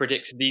able to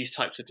predict these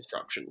types of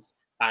disruptions,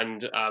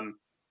 and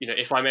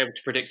if I'm able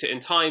to predict it in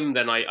time,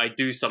 then I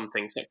do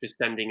something, such as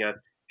sending a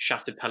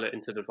shattered pellet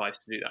into the device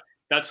to do that.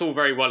 That's all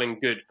very well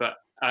and good, but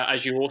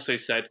as you also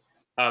said,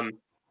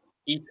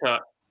 ITER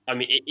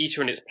in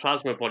its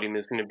plasma volume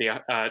is going to be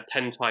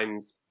 10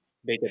 times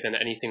bigger than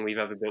anything we've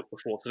ever built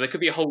before. So there could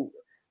be a whole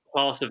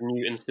class of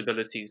new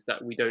instabilities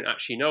that we don't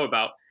actually know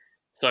about.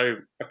 So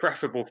a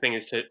preferable thing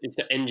is to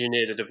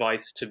engineer the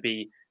device to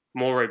be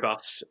more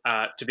robust,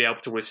 to be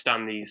able to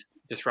withstand these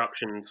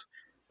disruptions.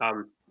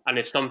 And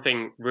if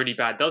something really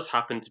bad does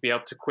happen, to be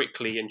able to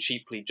quickly and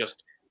cheaply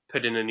just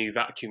put in a new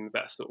vacuum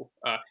vessel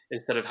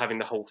instead of having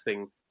the whole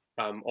thing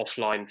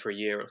offline for a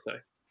year or so.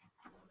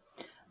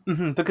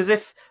 Mm-hmm, because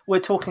if we're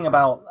talking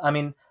about,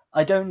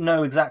 I don't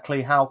know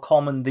exactly how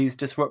common these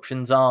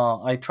disruptions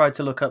are. I tried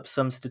to look up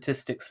some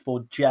statistics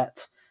for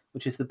JET,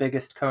 which is the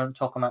biggest current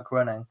tokamak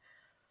running.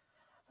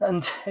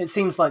 And it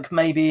seems like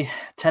maybe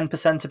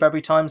 10% of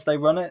every times they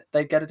run it,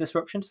 they get a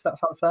disruption. Does that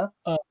sound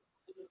fair?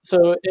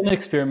 So in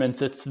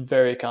experiments, it's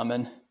very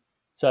common.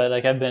 So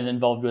I've been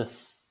involved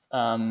with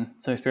some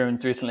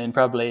experiments recently, and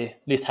probably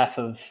at least half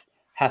of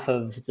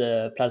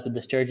the plasma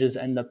discharges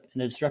end up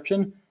in a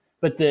disruption.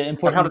 But the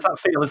important. And how does that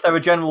feel? Is there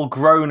a general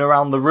groan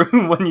around the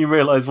room when you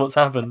realize what's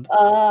happened?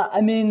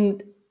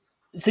 In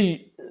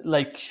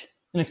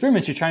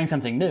experiments, you're trying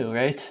something new,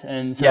 right?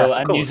 And so yes,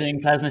 I'm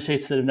using plasma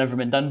shapes that have never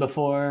been done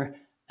before,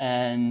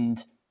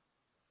 and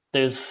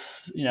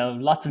there's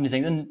lots of new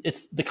things, and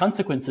the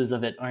consequences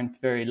of it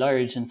aren't very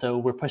large, and so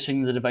we're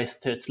pushing the device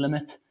to its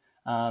limit.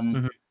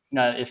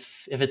 Now,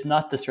 if it's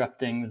not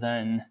disrupting,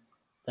 then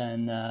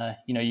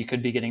you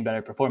could be getting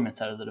better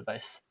performance out of the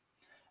device.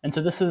 And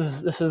so this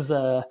is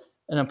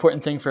an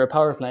important thing for a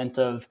power plant.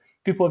 Of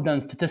people have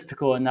done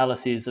statistical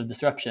analyses of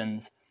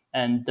disruptions,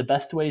 and the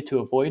best way to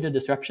avoid a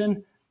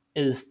disruption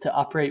is to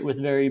operate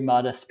with very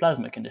modest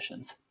plasma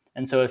conditions.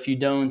 And so if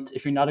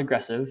you're not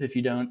aggressive, if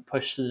you don't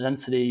push the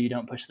density, you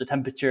don't push the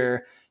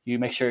temperature, you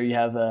make sure you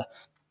have a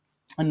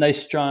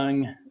nice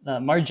strong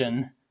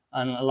margin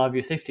on a lot of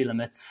your safety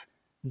limits,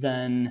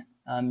 then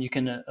you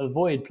can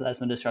avoid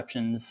plasma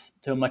disruptions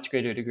to a much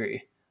greater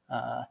degree.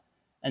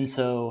 And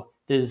so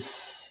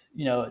there's,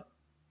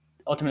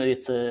 ultimately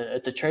it's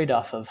a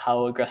trade-off of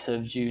how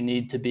aggressive you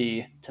need to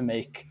be to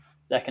make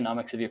the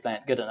economics of your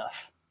plant good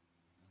enough.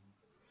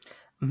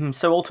 Mm-hmm.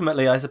 So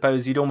ultimately, I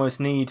suppose you'd almost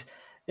need,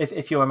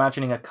 if you're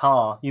imagining a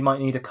car, you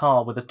might need a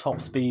car with a top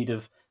speed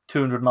of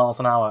 200 miles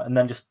an hour and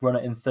then just run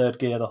it in third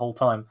gear the whole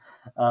time.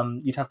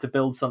 You'd have to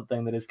build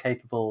something that is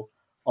capable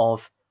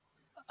of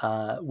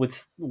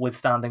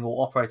withstanding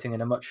or operating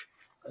in a much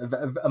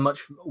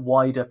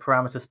wider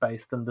parameter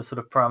space than the sort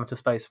of parameter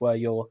space where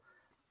your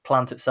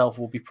plant itself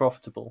will be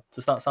profitable.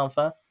 Does that sound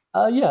fair?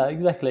 Yeah,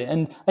 exactly.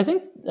 And I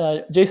think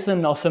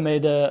Jason also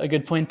made a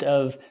good point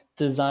of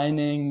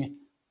designing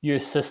your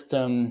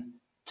system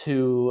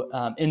to,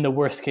 in the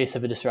worst case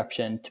of a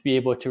disruption, to be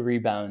able to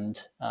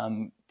rebound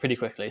pretty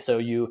quickly. So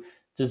you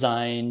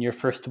design your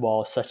first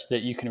wall such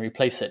that you can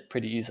replace it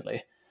pretty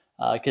easily.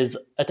 Because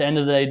at the end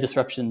of the day,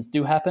 disruptions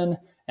do happen,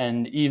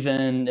 and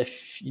even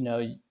if you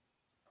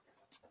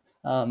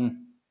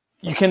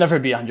can never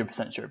be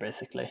 100% sure,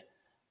 basically.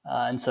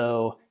 And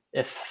so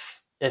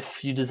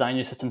if you design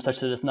your system such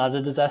that it's not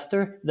a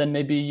disaster, then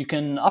maybe you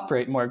can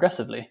operate more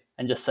aggressively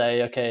and just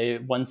say, okay,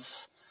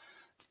 once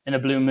in a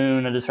blue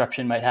moon, a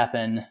disruption might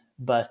happen,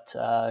 but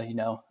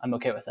I'm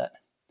okay with that.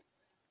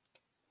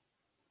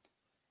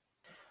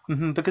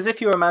 Mm-hmm. Because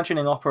if you're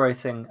imagining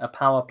operating a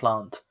power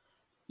plant,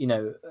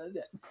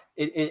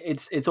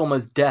 it's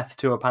almost death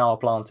to a power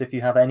plant if you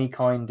have any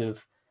kind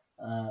of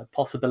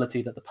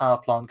possibility that the power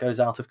plant goes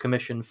out of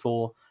commission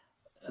for,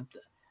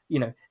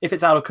 if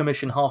it's out of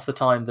commission half the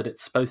time that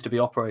it's supposed to be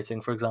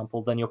operating, for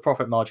example, then your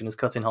profit margin is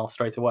cut in half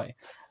straight away.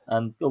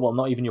 And, well,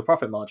 not even your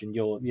profit margin,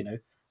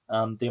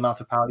 the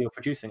amount of power you're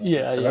producing.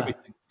 So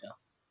everything. Yeah.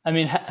 I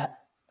mean,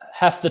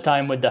 half the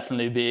time would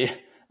definitely be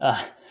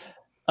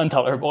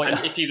intolerable. And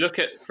if you look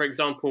at, for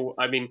example,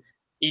 I mean,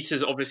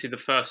 ITER's obviously the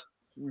first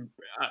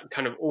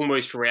kind of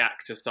almost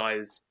reactor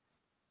size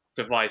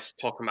device,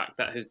 tokamak,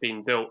 that has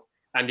been built.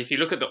 And if you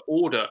look at the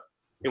order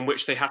in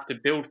which they have to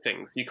build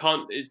things,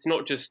 it's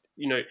not just,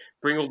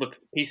 bring all the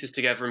pieces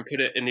together and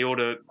put it in the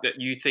order that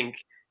you think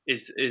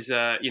is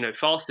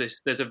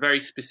fastest. There's a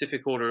very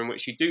specific order in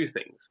which you do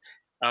things.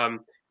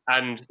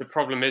 And the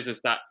problem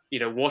is that,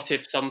 what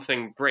if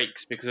something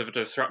breaks because of a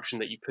disruption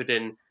that you put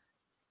in,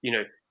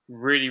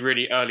 really,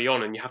 really early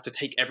on, and you have to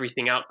take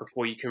everything out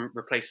before you can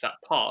replace that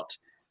part.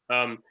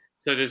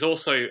 So there's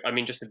also,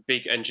 just a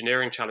big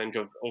engineering challenge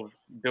of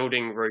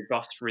building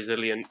robust,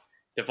 resilient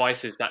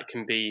devices that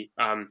can be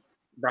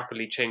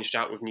rapidly changed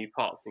out with new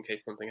parts in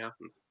case something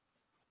happens.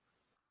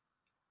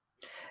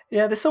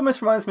 Yeah, this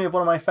almost reminds me of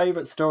one of my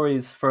favourite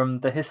stories from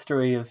the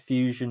history of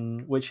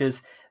fusion, which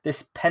is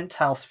this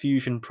Penthouse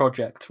Fusion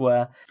project,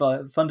 where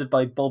funded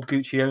by Bob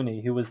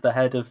Guccione, who was the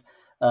head of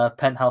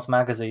Penthouse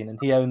magazine, and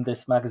he owned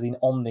this magazine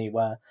Omni,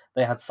 where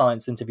they had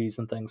science interviews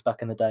and things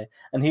back in the day.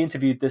 And he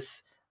interviewed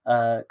this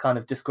kind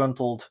of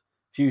disgruntled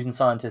fusion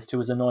scientist who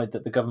was annoyed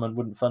that the government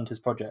wouldn't fund his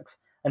projects.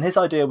 And his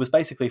idea was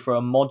basically for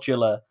a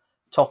modular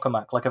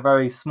tokamak, like a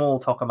very small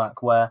tokamak,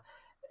 where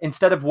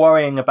instead of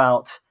worrying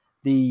about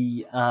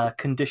the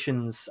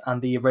conditions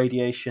and the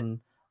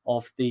irradiation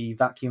of the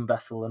vacuum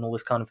vessel and all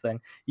this kind of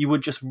thing, you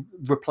would just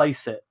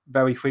replace it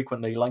very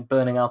frequently, like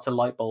burning out a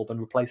light bulb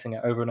and replacing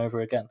it over and over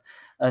again.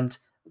 And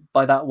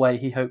by that way,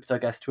 he hoped, I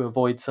guess, to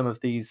avoid some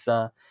of these,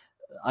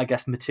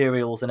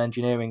 materials and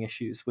engineering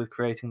issues with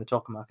creating the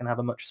tokamak and have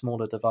a much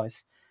smaller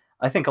device.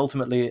 I think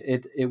ultimately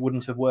it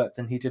wouldn't have worked,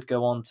 and he did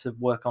go on to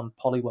work on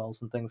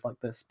polywells and things like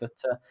this.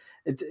 But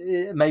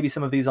maybe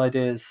some of these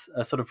ideas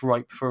are sort of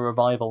ripe for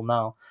revival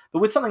now. But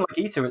with something like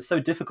ITER, it's so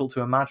difficult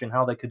to imagine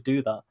how they could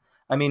do that.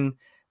 I mean,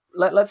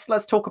 let's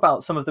talk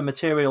about some of the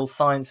material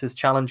sciences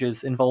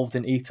challenges involved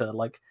in ITER,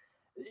 like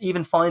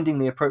even finding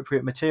the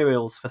appropriate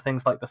materials for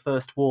things like the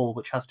first wall,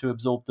 which has to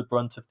absorb the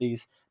brunt of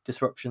these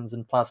disruptions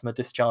and plasma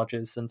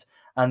discharges,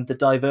 and the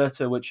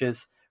diverter, which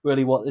is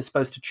really what is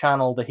supposed to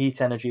channel the heat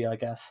energy, I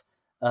guess,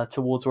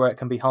 towards where it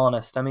can be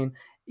harnessed. I mean,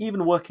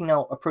 even working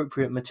out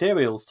appropriate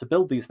materials to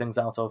build these things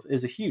out of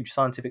is a huge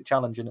scientific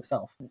challenge in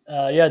itself.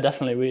 Yeah,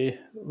 definitely.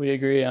 We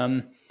agree.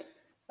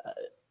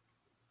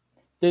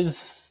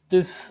 There's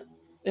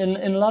in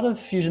a lot of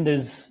fusion,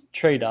 there's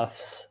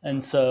trade-offs,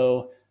 and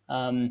so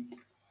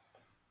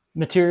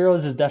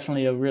materials is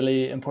definitely a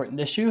really important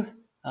issue.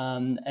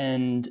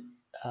 And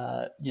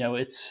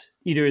it's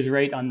ITER is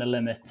right on the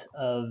limit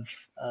of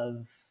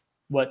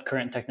what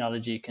current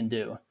technology can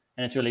do,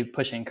 and it's really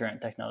pushing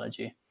current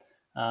technology.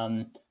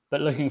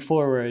 But looking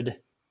forward,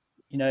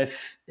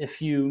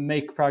 if you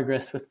make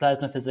progress with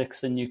plasma physics,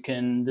 then you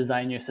can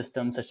design your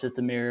system such that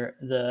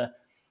the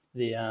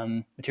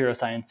material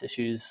science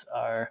issues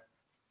are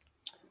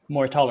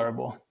more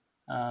tolerable.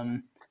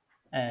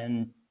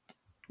 And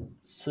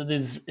so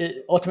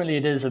ultimately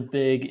it is a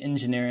big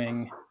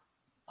engineering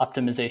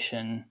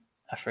optimization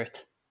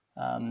effort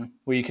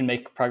where you can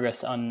make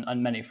progress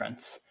on many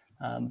fronts.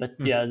 But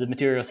yeah, the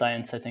material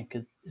science, I think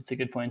it's a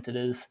good point. It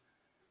is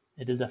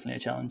definitely a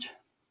challenge.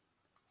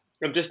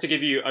 Just to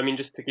give you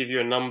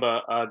a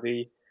number,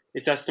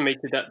 it's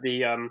estimated that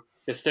the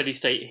steady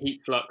state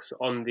heat flux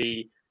on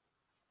the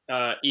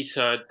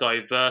ITER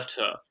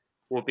diverter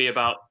will be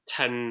about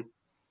 10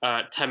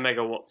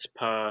 megawatts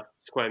per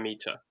square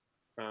meter,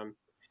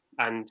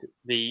 and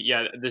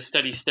the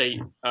steady state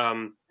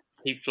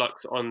heat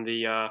flux on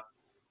the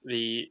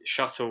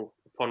shuttle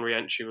upon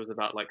re-entry was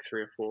about like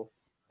 3 or 4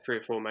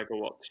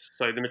 megawatts.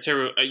 So the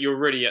material, you're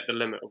really at the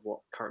limit of what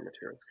current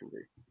materials can do.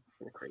 It's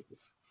kind of crazy.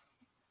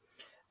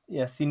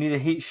 Yes, you need a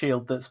heat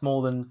shield that's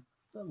more than,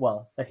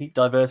 a heat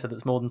diverter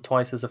that's more than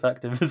twice as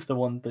effective as the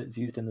one that's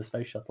used in the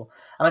space shuttle.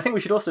 And I think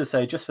we should also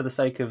say, just for the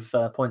sake of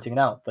pointing it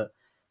out, that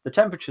the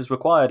temperatures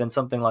required in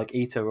something like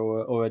ITER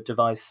or a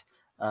device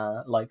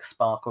like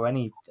Spark or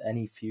any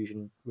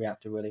fusion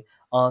reactor really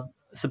are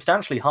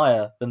substantially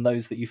higher than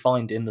those that you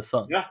find in the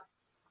sun. Yeah.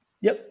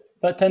 Yep,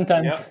 about 10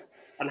 times. Yeah.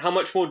 And how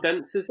much more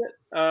dense is it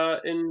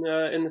in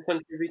the center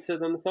of ITER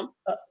than the sun?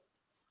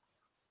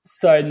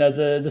 Sorry, no,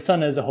 the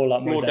sun is a whole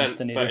lot more dense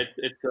than but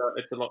ITER.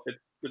 it's a lot.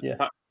 It's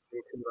Yeah.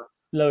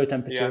 Lower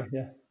temperature.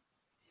 Yeah.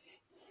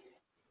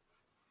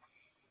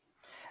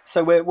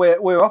 So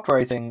we're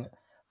operating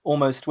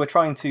almost. We're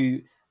trying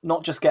to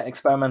not just get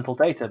experimental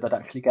data, but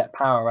actually get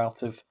power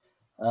out of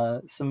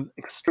some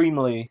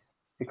extremely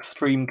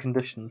extreme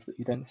conditions that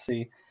you don't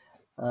see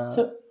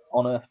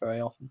on Earth very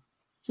often.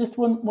 Just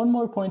one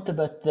more point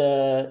about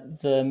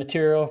the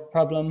material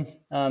problem.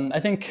 I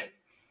think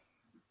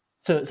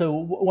so.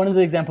 One of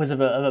the examples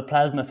of a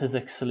plasma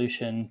physics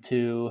solution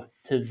to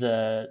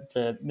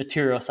the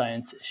material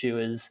science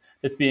issue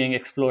that's being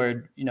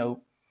explored,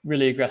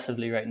 really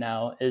aggressively right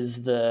now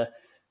is the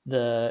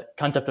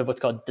concept of what's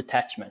called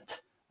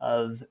detachment.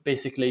 Of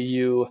basically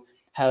you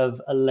have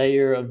a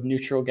layer of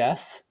neutral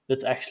gas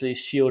that's actually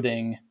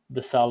shielding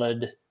the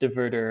solid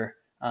diverter,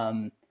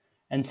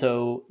 and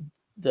so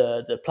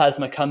the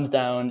plasma comes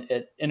down.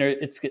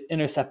 It's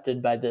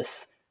intercepted by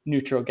this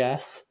neutral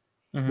gas,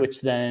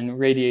 which then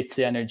radiates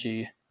the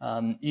energy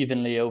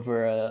evenly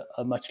over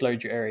a much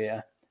larger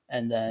area,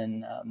 and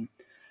then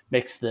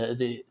makes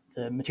the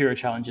material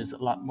challenges a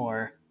lot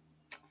more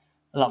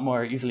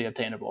easily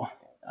obtainable.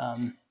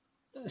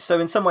 So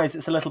in some ways,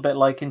 it's a little bit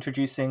like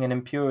introducing an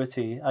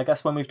impurity. I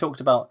guess when we've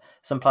talked about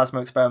some plasma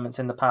experiments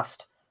in the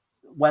past,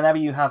 whenever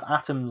you have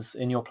atoms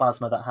in your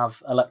plasma that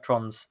have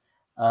electrons,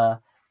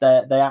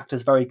 they act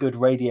as very good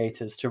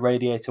radiators to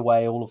radiate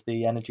away all of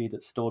the energy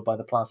that's stored by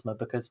the plasma,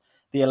 because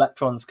the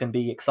electrons can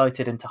be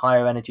excited into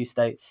higher energy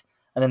states,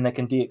 and then they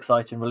can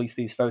de-excite and release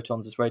these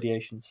photons as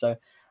radiation. So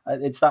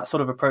it's that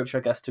sort of approach, I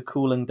guess, to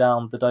cooling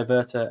down the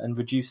diverter and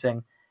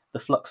reducing the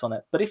flux on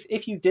it. But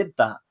if you did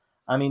that,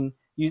 I mean,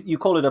 you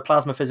call it a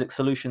plasma physics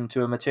solution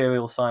to a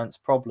material science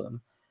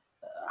problem.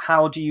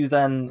 How do you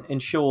then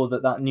ensure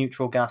that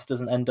neutral gas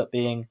doesn't end up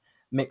being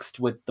mixed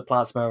with the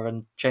plasma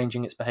and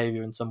changing its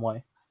behavior in some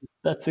way?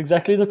 That's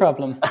exactly the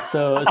problem.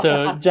 So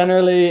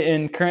generally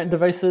in current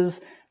devices,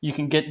 you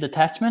can get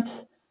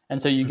detachment,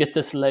 and so you get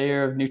this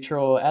layer of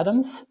neutral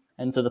atoms,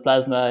 and so the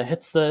plasma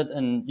hits that,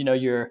 and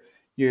your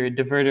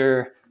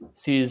diverter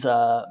sees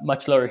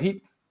much lower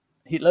heat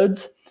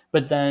loads,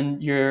 but then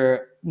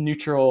your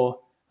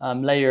neutral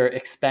layer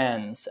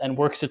expands and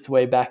works its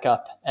way back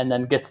up, and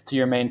then gets to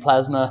your main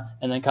plasma,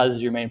 and then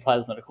causes your main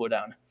plasma to cool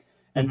down.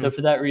 And so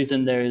for that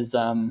reason, there's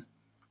an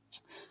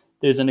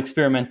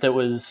experiment that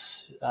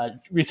was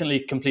recently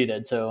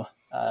completed. So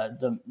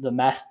the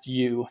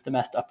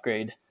MAST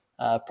upgrade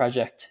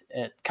project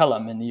at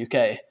Cullum in the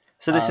UK.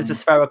 So this is a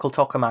spherical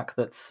tokamak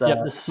that's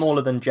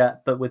smaller than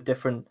jet, but with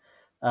different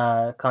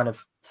kind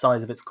of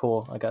size of its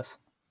core, I guess.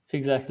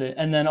 Exactly.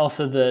 And then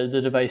also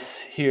the device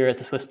here at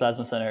the Swiss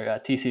Plasma Center,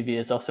 TCV,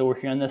 is also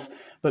working on this.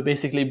 But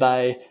basically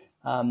by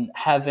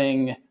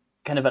having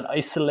kind of an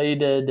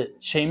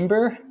isolated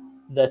chamber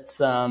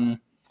that's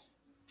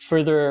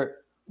further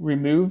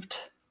removed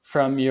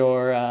from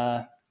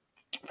your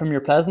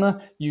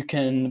plasma, you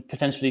can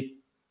potentially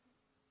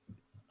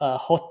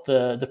halt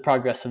the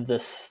progress of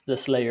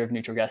this layer of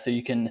neutral gas. So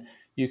you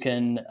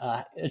can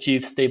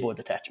achieve stable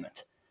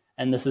detachment.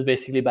 And this is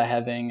basically by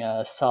having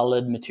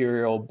solid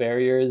material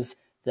barriers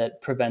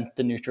that prevent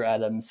the neutral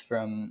atoms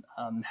from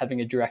having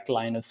a direct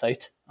line of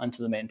sight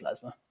onto the main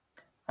plasma.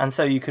 And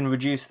so you can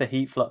reduce the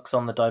heat flux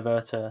on the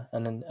diverter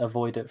and then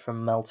avoid it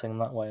from melting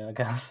that way, I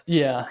guess.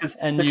 Yeah. Because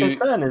the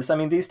concern is, I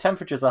mean, these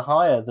temperatures are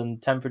higher than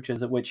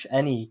temperatures at which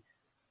any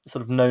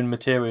sort of known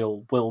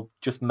material will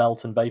just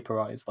melt and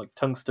vaporize. Like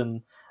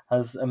tungsten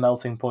has a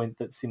melting point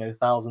that's,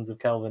 thousands of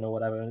Kelvin or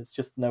whatever, and it's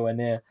just nowhere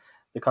near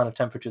the kind of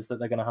temperatures that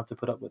they're going to have to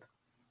put up with.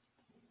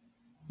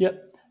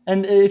 Yep.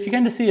 And if you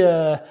kind of see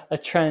a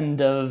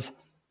trend of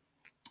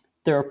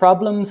there are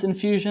problems in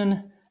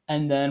fusion,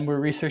 and then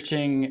we're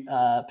researching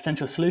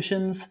potential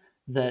solutions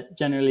that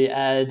generally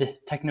add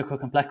technical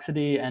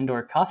complexity and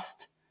or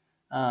cost.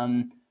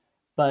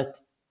 But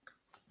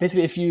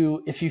basically, if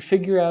you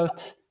figure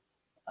out,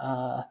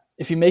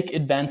 if you make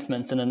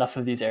advancements in enough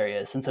of these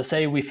areas, and so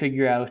say we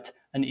figure out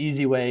an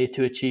easy way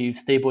to achieve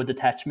stable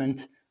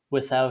detachment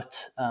without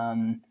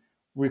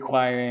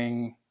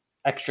requiring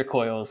extra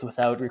coils,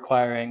 without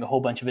requiring a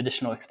whole bunch of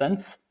additional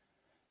expense,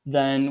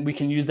 then we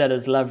can use that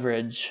as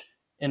leverage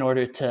in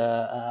order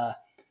to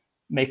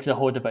make the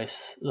whole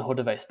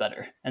device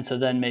better. And so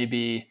then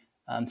maybe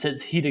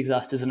since heat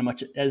exhaust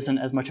isn't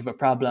as much of a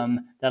problem,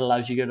 that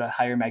allows you to go to a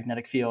higher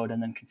magnetic field,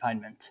 and then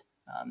confinement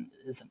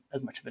isn't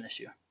as much of an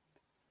issue.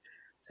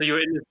 So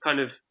you're in this kind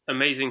of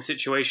amazing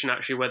situation,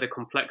 actually, where the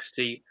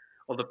complexity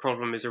of the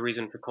problem is a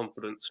reason for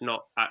confidence,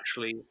 not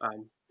actually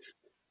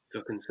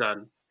for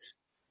concern.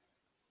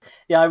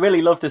 Yeah, I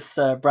really love this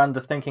brand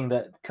of thinking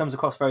that comes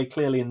across very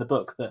clearly in the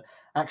book, that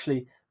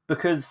actually,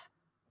 because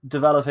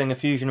developing a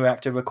fusion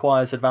reactor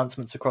requires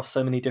advancements across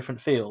so many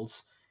different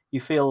fields, you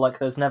feel like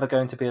there's never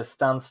going to be a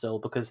standstill,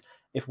 because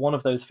if one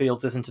of those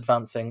fields isn't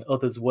advancing,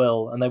 others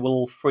will, and they will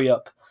all free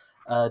up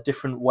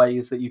different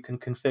ways that you can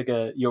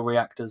configure your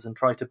reactors and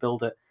try to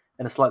build it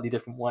in a slightly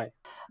different way.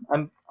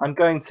 I'm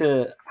going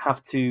to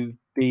have to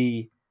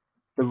be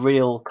the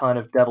real kind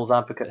of devil's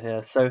advocate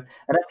here. So an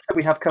episode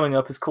we have coming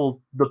up is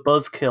called the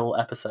Buzzkill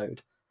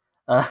episode,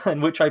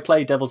 in which I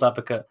play devil's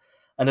advocate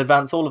and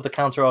advance all of the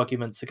counter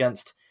arguments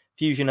against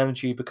fusion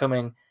energy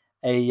becoming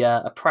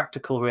a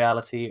practical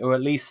reality, or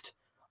at least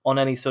on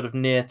any sort of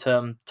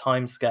near-term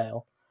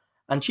timescale.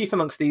 And chief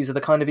amongst these are the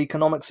kind of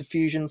economics of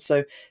fusion.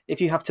 So if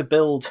you have to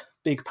build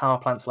big power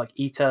plants like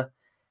ITER,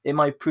 it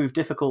might prove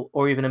difficult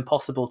or even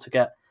impossible to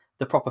get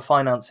the proper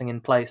financing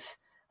in place.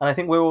 And I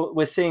think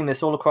we're seeing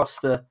this all across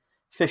the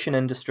fission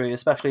industry,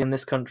 especially in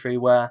this country,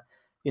 where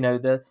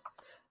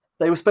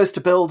they were supposed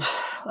to build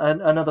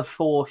another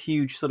 4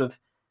 huge sort of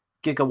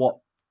gigawatt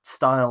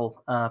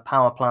style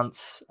power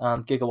plants,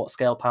 gigawatt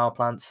scale power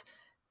plants.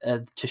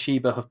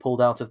 Toshiba have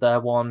pulled out of their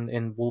one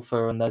in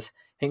Wolfer, and there's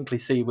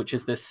Hinkley C, which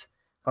is this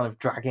kind of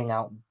dragging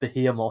out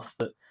behemoth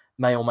that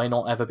may or may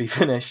not ever be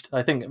finished.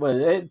 I think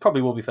it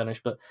probably will be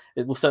finished, but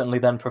it will certainly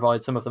then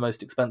provide some of the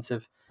most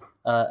expensive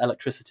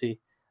electricity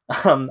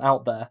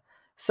out there.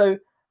 So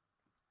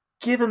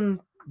given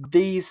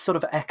these sort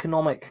of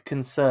economic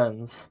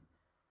concerns,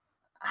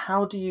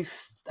 how do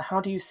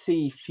you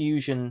see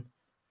fusion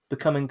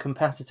becoming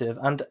competitive?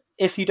 And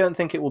if you don't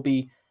think it will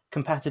be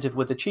competitive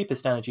with the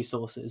cheapest energy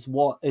sources,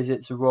 what is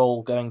its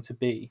role going to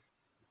be?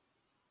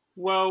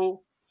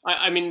 Well,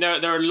 I mean,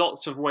 there are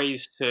lots of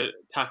ways to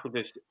tackle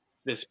this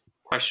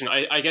question.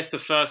 I guess the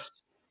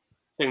first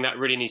thing that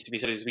really needs to be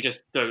said is we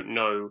just don't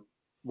know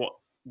what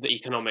the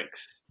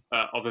economics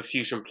of a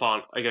fusion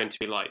plant are going to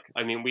be like.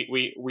 I mean,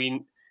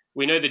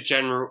 we know the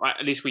general,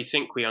 at least we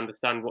think we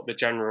understand what the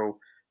general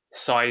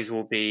size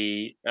will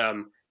be,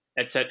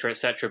 et cetera, et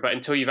cetera. But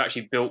until you've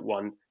actually built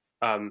one,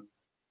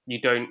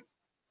 you don't.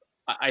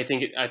 I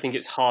think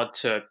it's hard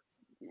to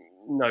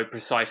know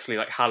precisely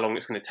like how long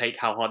it's going to take,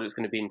 how hard it's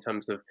going to be in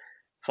terms of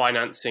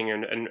financing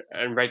and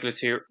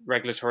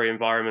regulatory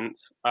environment.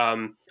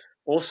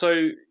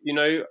 Also,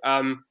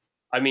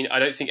 I mean, I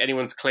don't think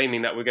anyone's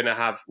claiming that we're going to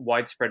have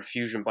widespread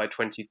fusion by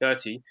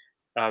 2030.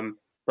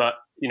 But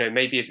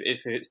maybe if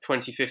it's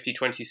 2050,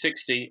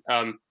 2060,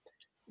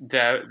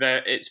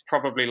 it's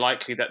probably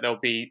likely that there'll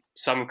be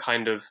some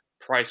kind of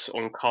price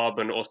on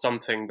carbon or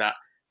something that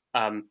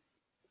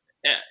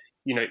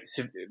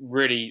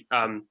really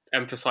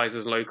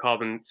emphasizes low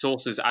carbon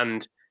sources.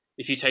 And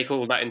if you take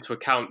all that into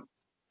account,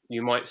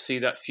 you might see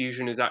that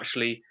fusion is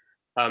actually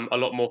a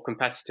lot more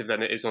competitive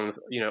than it is on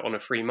a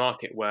free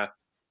market where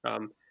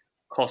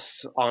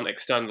costs aren't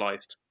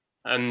externalized.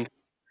 And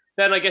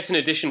then I guess in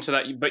addition to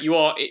that, but you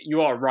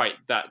are right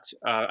that,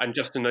 and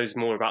Justin knows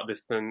more about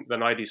this than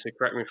I do, so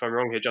correct me if I'm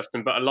wrong here,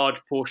 Justin, but a large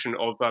portion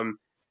of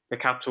the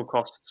capital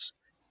costs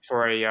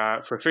for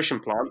a fission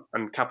plant,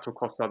 and capital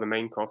costs are the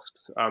main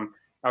costs,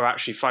 are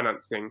actually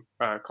financing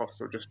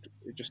costs or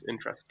just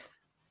interest.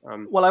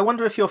 Well, I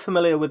wonder if you're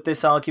familiar with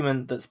this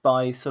argument that's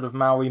by sort of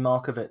Maury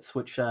Markowitz,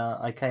 which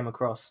I came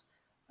across,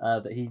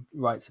 that he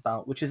writes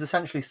about, which is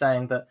essentially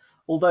saying that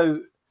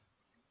although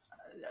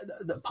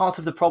part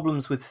of the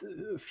problems with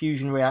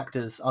fusion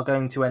reactors are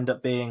going to end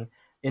up being,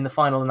 in the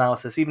final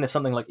analysis, even if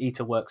something like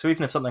ITER works, or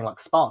even if something like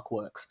Spark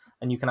works,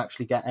 and you can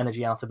actually get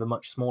energy out of a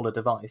much smaller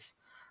device,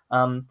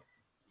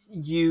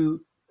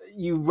 you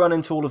run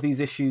into all of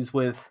these issues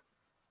with,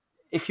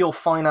 if you're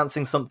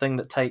financing something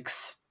that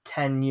takes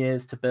 10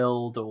 years to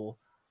build or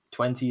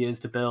 20 years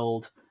to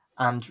build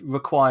and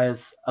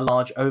requires a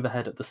large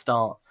overhead at the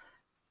start,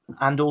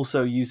 and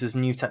also uses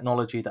new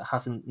technology that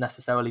hasn't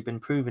necessarily been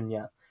proven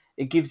yet,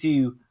 it gives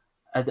you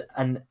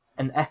an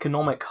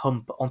economic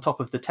hump on top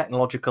of the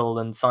technological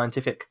and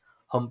scientific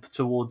hump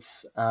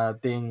towards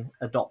being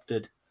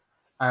adopted.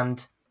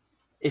 And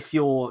if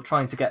you're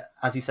trying to get,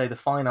 as you say, the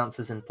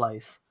finances in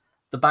place,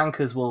 the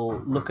bankers will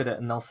look at it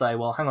and they'll say,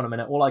 well, hang on a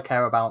minute, all I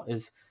care about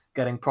is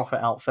getting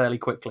profit out fairly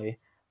quickly.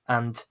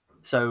 And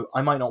so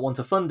I might not want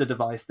to fund a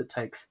device that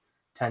takes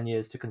 10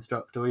 years to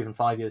construct or even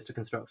 5 years to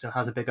construct and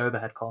has a big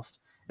overhead cost.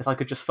 If I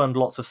could just fund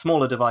lots of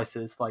smaller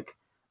devices like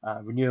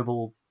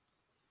renewable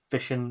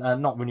fission,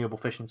 not renewable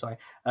fission, sorry,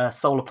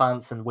 solar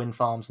plants and wind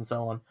farms and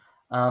so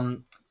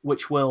on,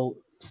 which will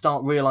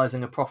start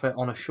realizing a profit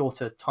on a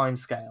shorter time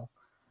scale.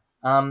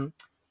 And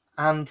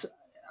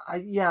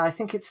I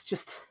think it's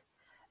just,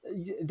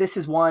 this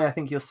is why I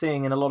think you're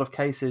seeing in a lot of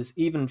cases,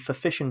 even for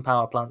fission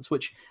power plants,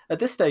 which at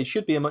this stage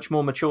should be a much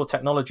more mature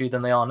technology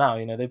than they are now.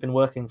 They've been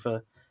working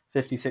for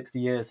 50, 60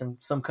 years, and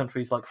some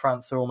countries like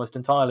France are almost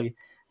entirely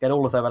get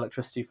all of their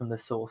electricity from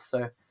this source.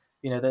 So,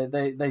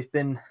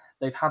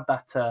 they've had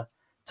that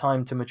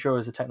time to mature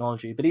as a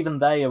technology, but even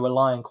they are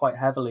relying quite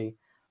heavily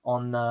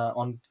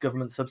on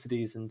government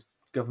subsidies and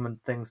government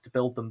things to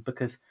build them,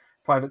 because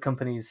private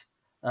companies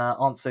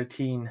aren't so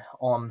keen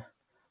on,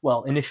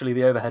 well, initially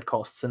the overhead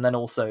costs, and then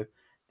also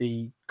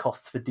the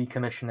costs for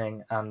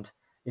decommissioning and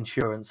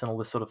insurance and all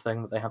this sort of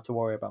thing that they have to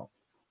worry about.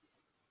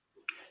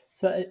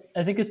 So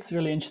I think it's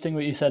really interesting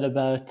what you said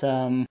about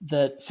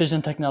that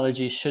fission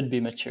technology should be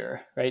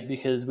mature, right?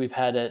 Because we've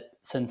had it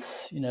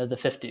since the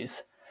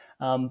 50s.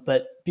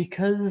 But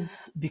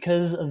because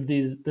of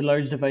the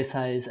large device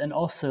size and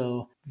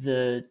also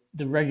the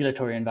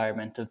regulatory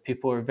environment of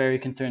people are very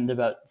concerned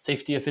about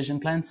safety of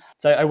fission plants.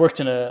 So I worked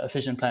in a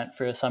fission plant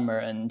for a summer,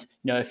 and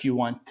if you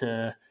want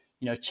to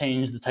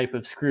change the type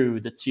of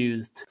screw that's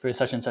used for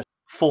such and such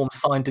form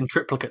signed in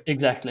triplicate.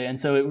 Exactly, and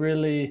so it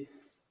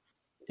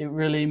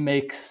really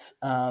makes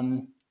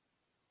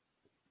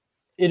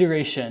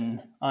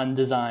iteration on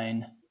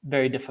design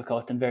very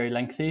difficult and very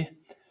lengthy.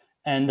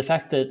 And the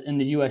fact that in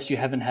the US you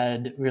haven't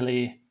had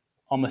really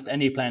almost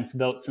any plants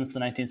built since the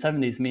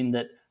 1970s mean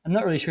that I'm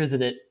not really sure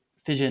that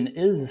fission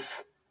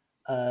is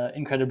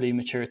incredibly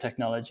mature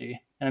technology.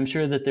 And I'm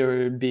sure that there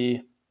would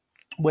be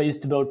ways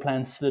to build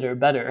plants that are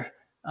better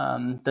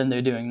than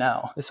they're doing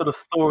now. The sort of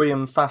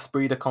thorium fast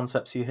breeder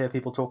concepts you hear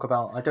people talk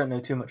about, I don't know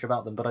too much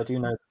about them, but I do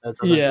know there's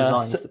other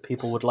designs that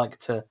people would like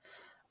to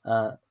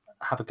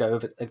have a go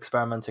of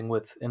experimenting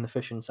with in the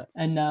fission sector.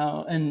 And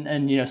now,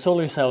 and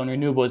solar cell and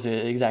renewables are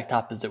the exact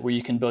opposite, where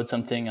you can build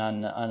something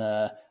on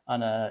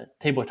a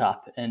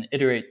tabletop and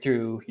iterate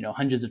through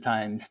hundreds of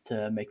times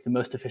to make the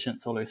most efficient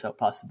solar cell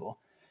possible.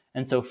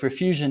 And so for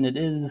fusion, it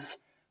is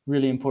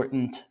really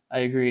important. I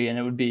agree, and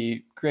it would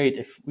be great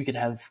if we could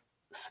have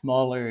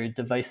smaller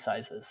device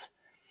sizes.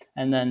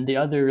 And then the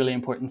other really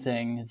important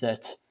thing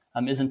that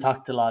isn't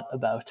talked a lot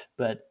about,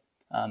 but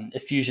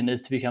if fusion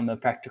is to become a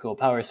practical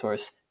power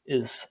source,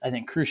 is, I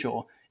think,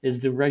 crucial, is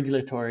the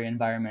regulatory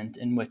environment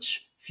in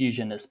which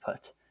fusion is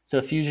put.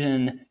 So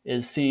fusion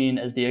is seen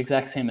as the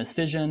exact same as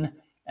fission,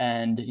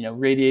 and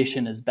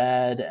radiation is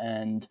bad,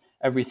 and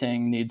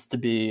everything needs to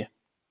be,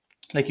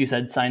 like you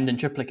said, signed in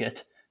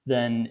triplicate.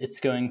 Then it's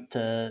going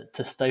to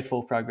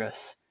stifle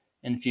progress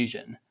in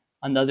fusion.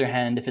 On the other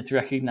hand, if it's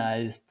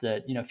recognized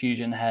that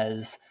fusion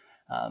has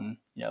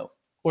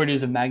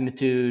orders of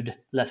magnitude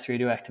less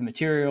radioactive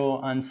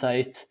material on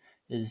site,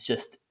 is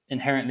just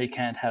inherently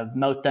can't have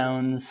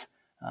meltdowns.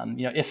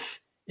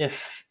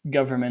 If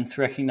governments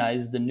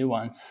recognize the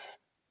nuance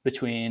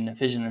between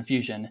fission and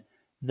fusion,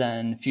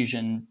 then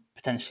fusion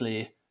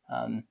potentially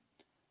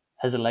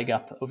has a leg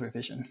up over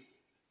fission.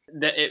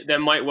 There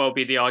might well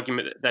be the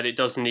argument that it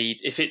does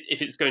need, if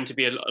it's going to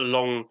be a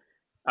long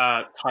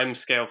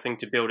timescale thing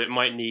to build, it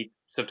might need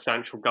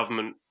substantial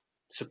government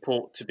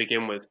support to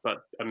begin with.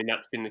 But I mean,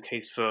 that's been the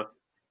case for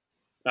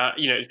on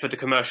the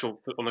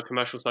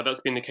commercial side,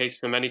 that's been the case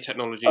for many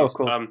technologies. Oh, of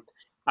course.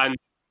 And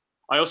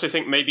I also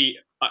think maybe,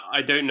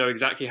 I don't know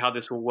exactly how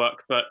this will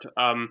work, but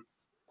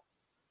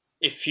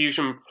if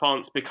fusion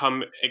plants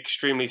become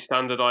extremely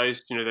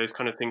standardized, those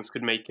kind of things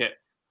could make it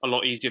a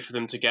lot easier for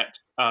them to get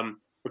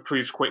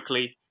approved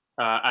quickly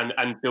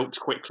and built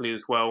quickly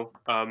as well.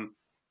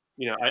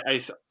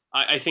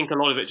 I think a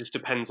lot of it just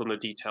depends on the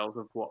details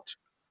of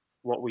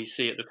what we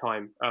see at the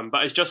time.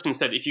 But as Justin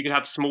said, if you could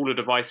have smaller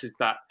devices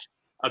that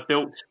are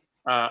built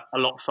a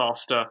lot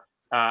faster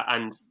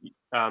and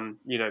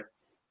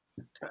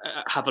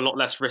have a lot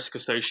less risk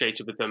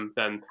associated with them,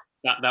 then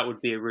that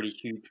would be a really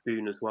huge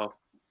boon as well.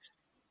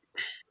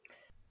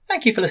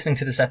 Thank you for listening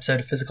to this episode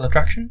of Physical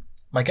Attraction.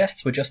 My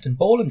guests were Justin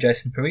Ball and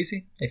Jason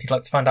Parisi. If you'd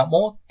like to find out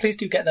more, please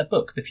do get their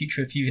book, The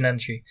Future of Fusion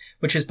Energy,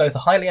 which is both a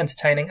highly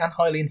entertaining and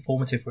highly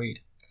informative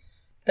read.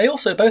 They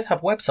also both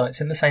have websites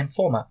in the same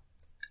format,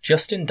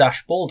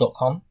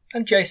 justin-ball.com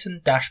and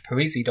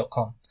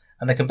jason-parisi.com,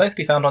 and they can both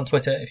be found on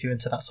Twitter if you're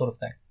into that sort of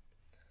thing.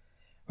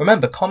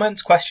 Remember,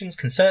 comments, questions,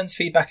 concerns,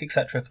 feedback,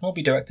 etc. can all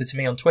be directed to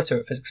me on Twitter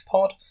at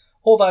PhysicsPod,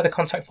 or via the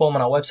contact form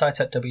on our website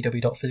at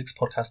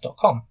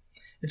www.physicspodcast.com.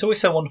 It's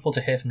always so wonderful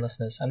to hear from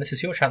listeners, and this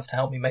is your chance to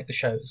help me make the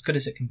show as good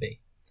as it can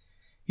be.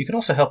 You can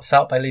also help us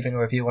out by leaving a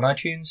review on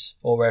iTunes,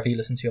 or wherever you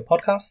listen to your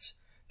podcasts,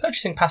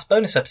 purchasing past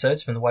bonus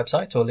episodes from the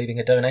website, or leaving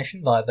a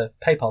donation via the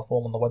PayPal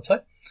form on the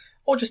website,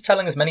 or just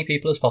telling as many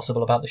people as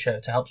possible about the show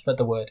to help spread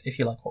the word if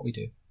you like what we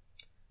do.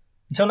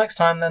 Until next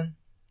time then,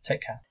 take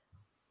care.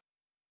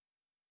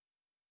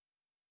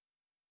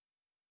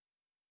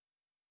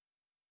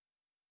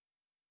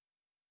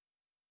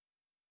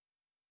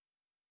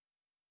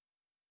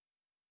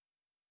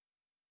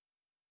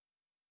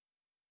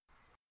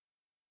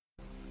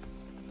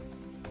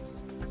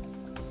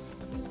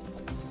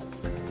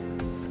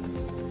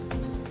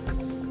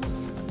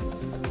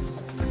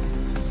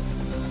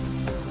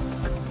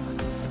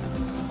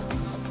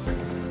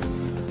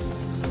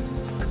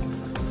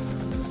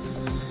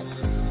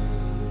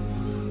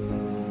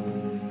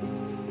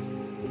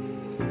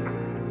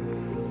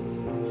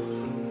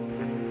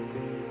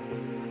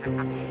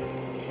 Thank you.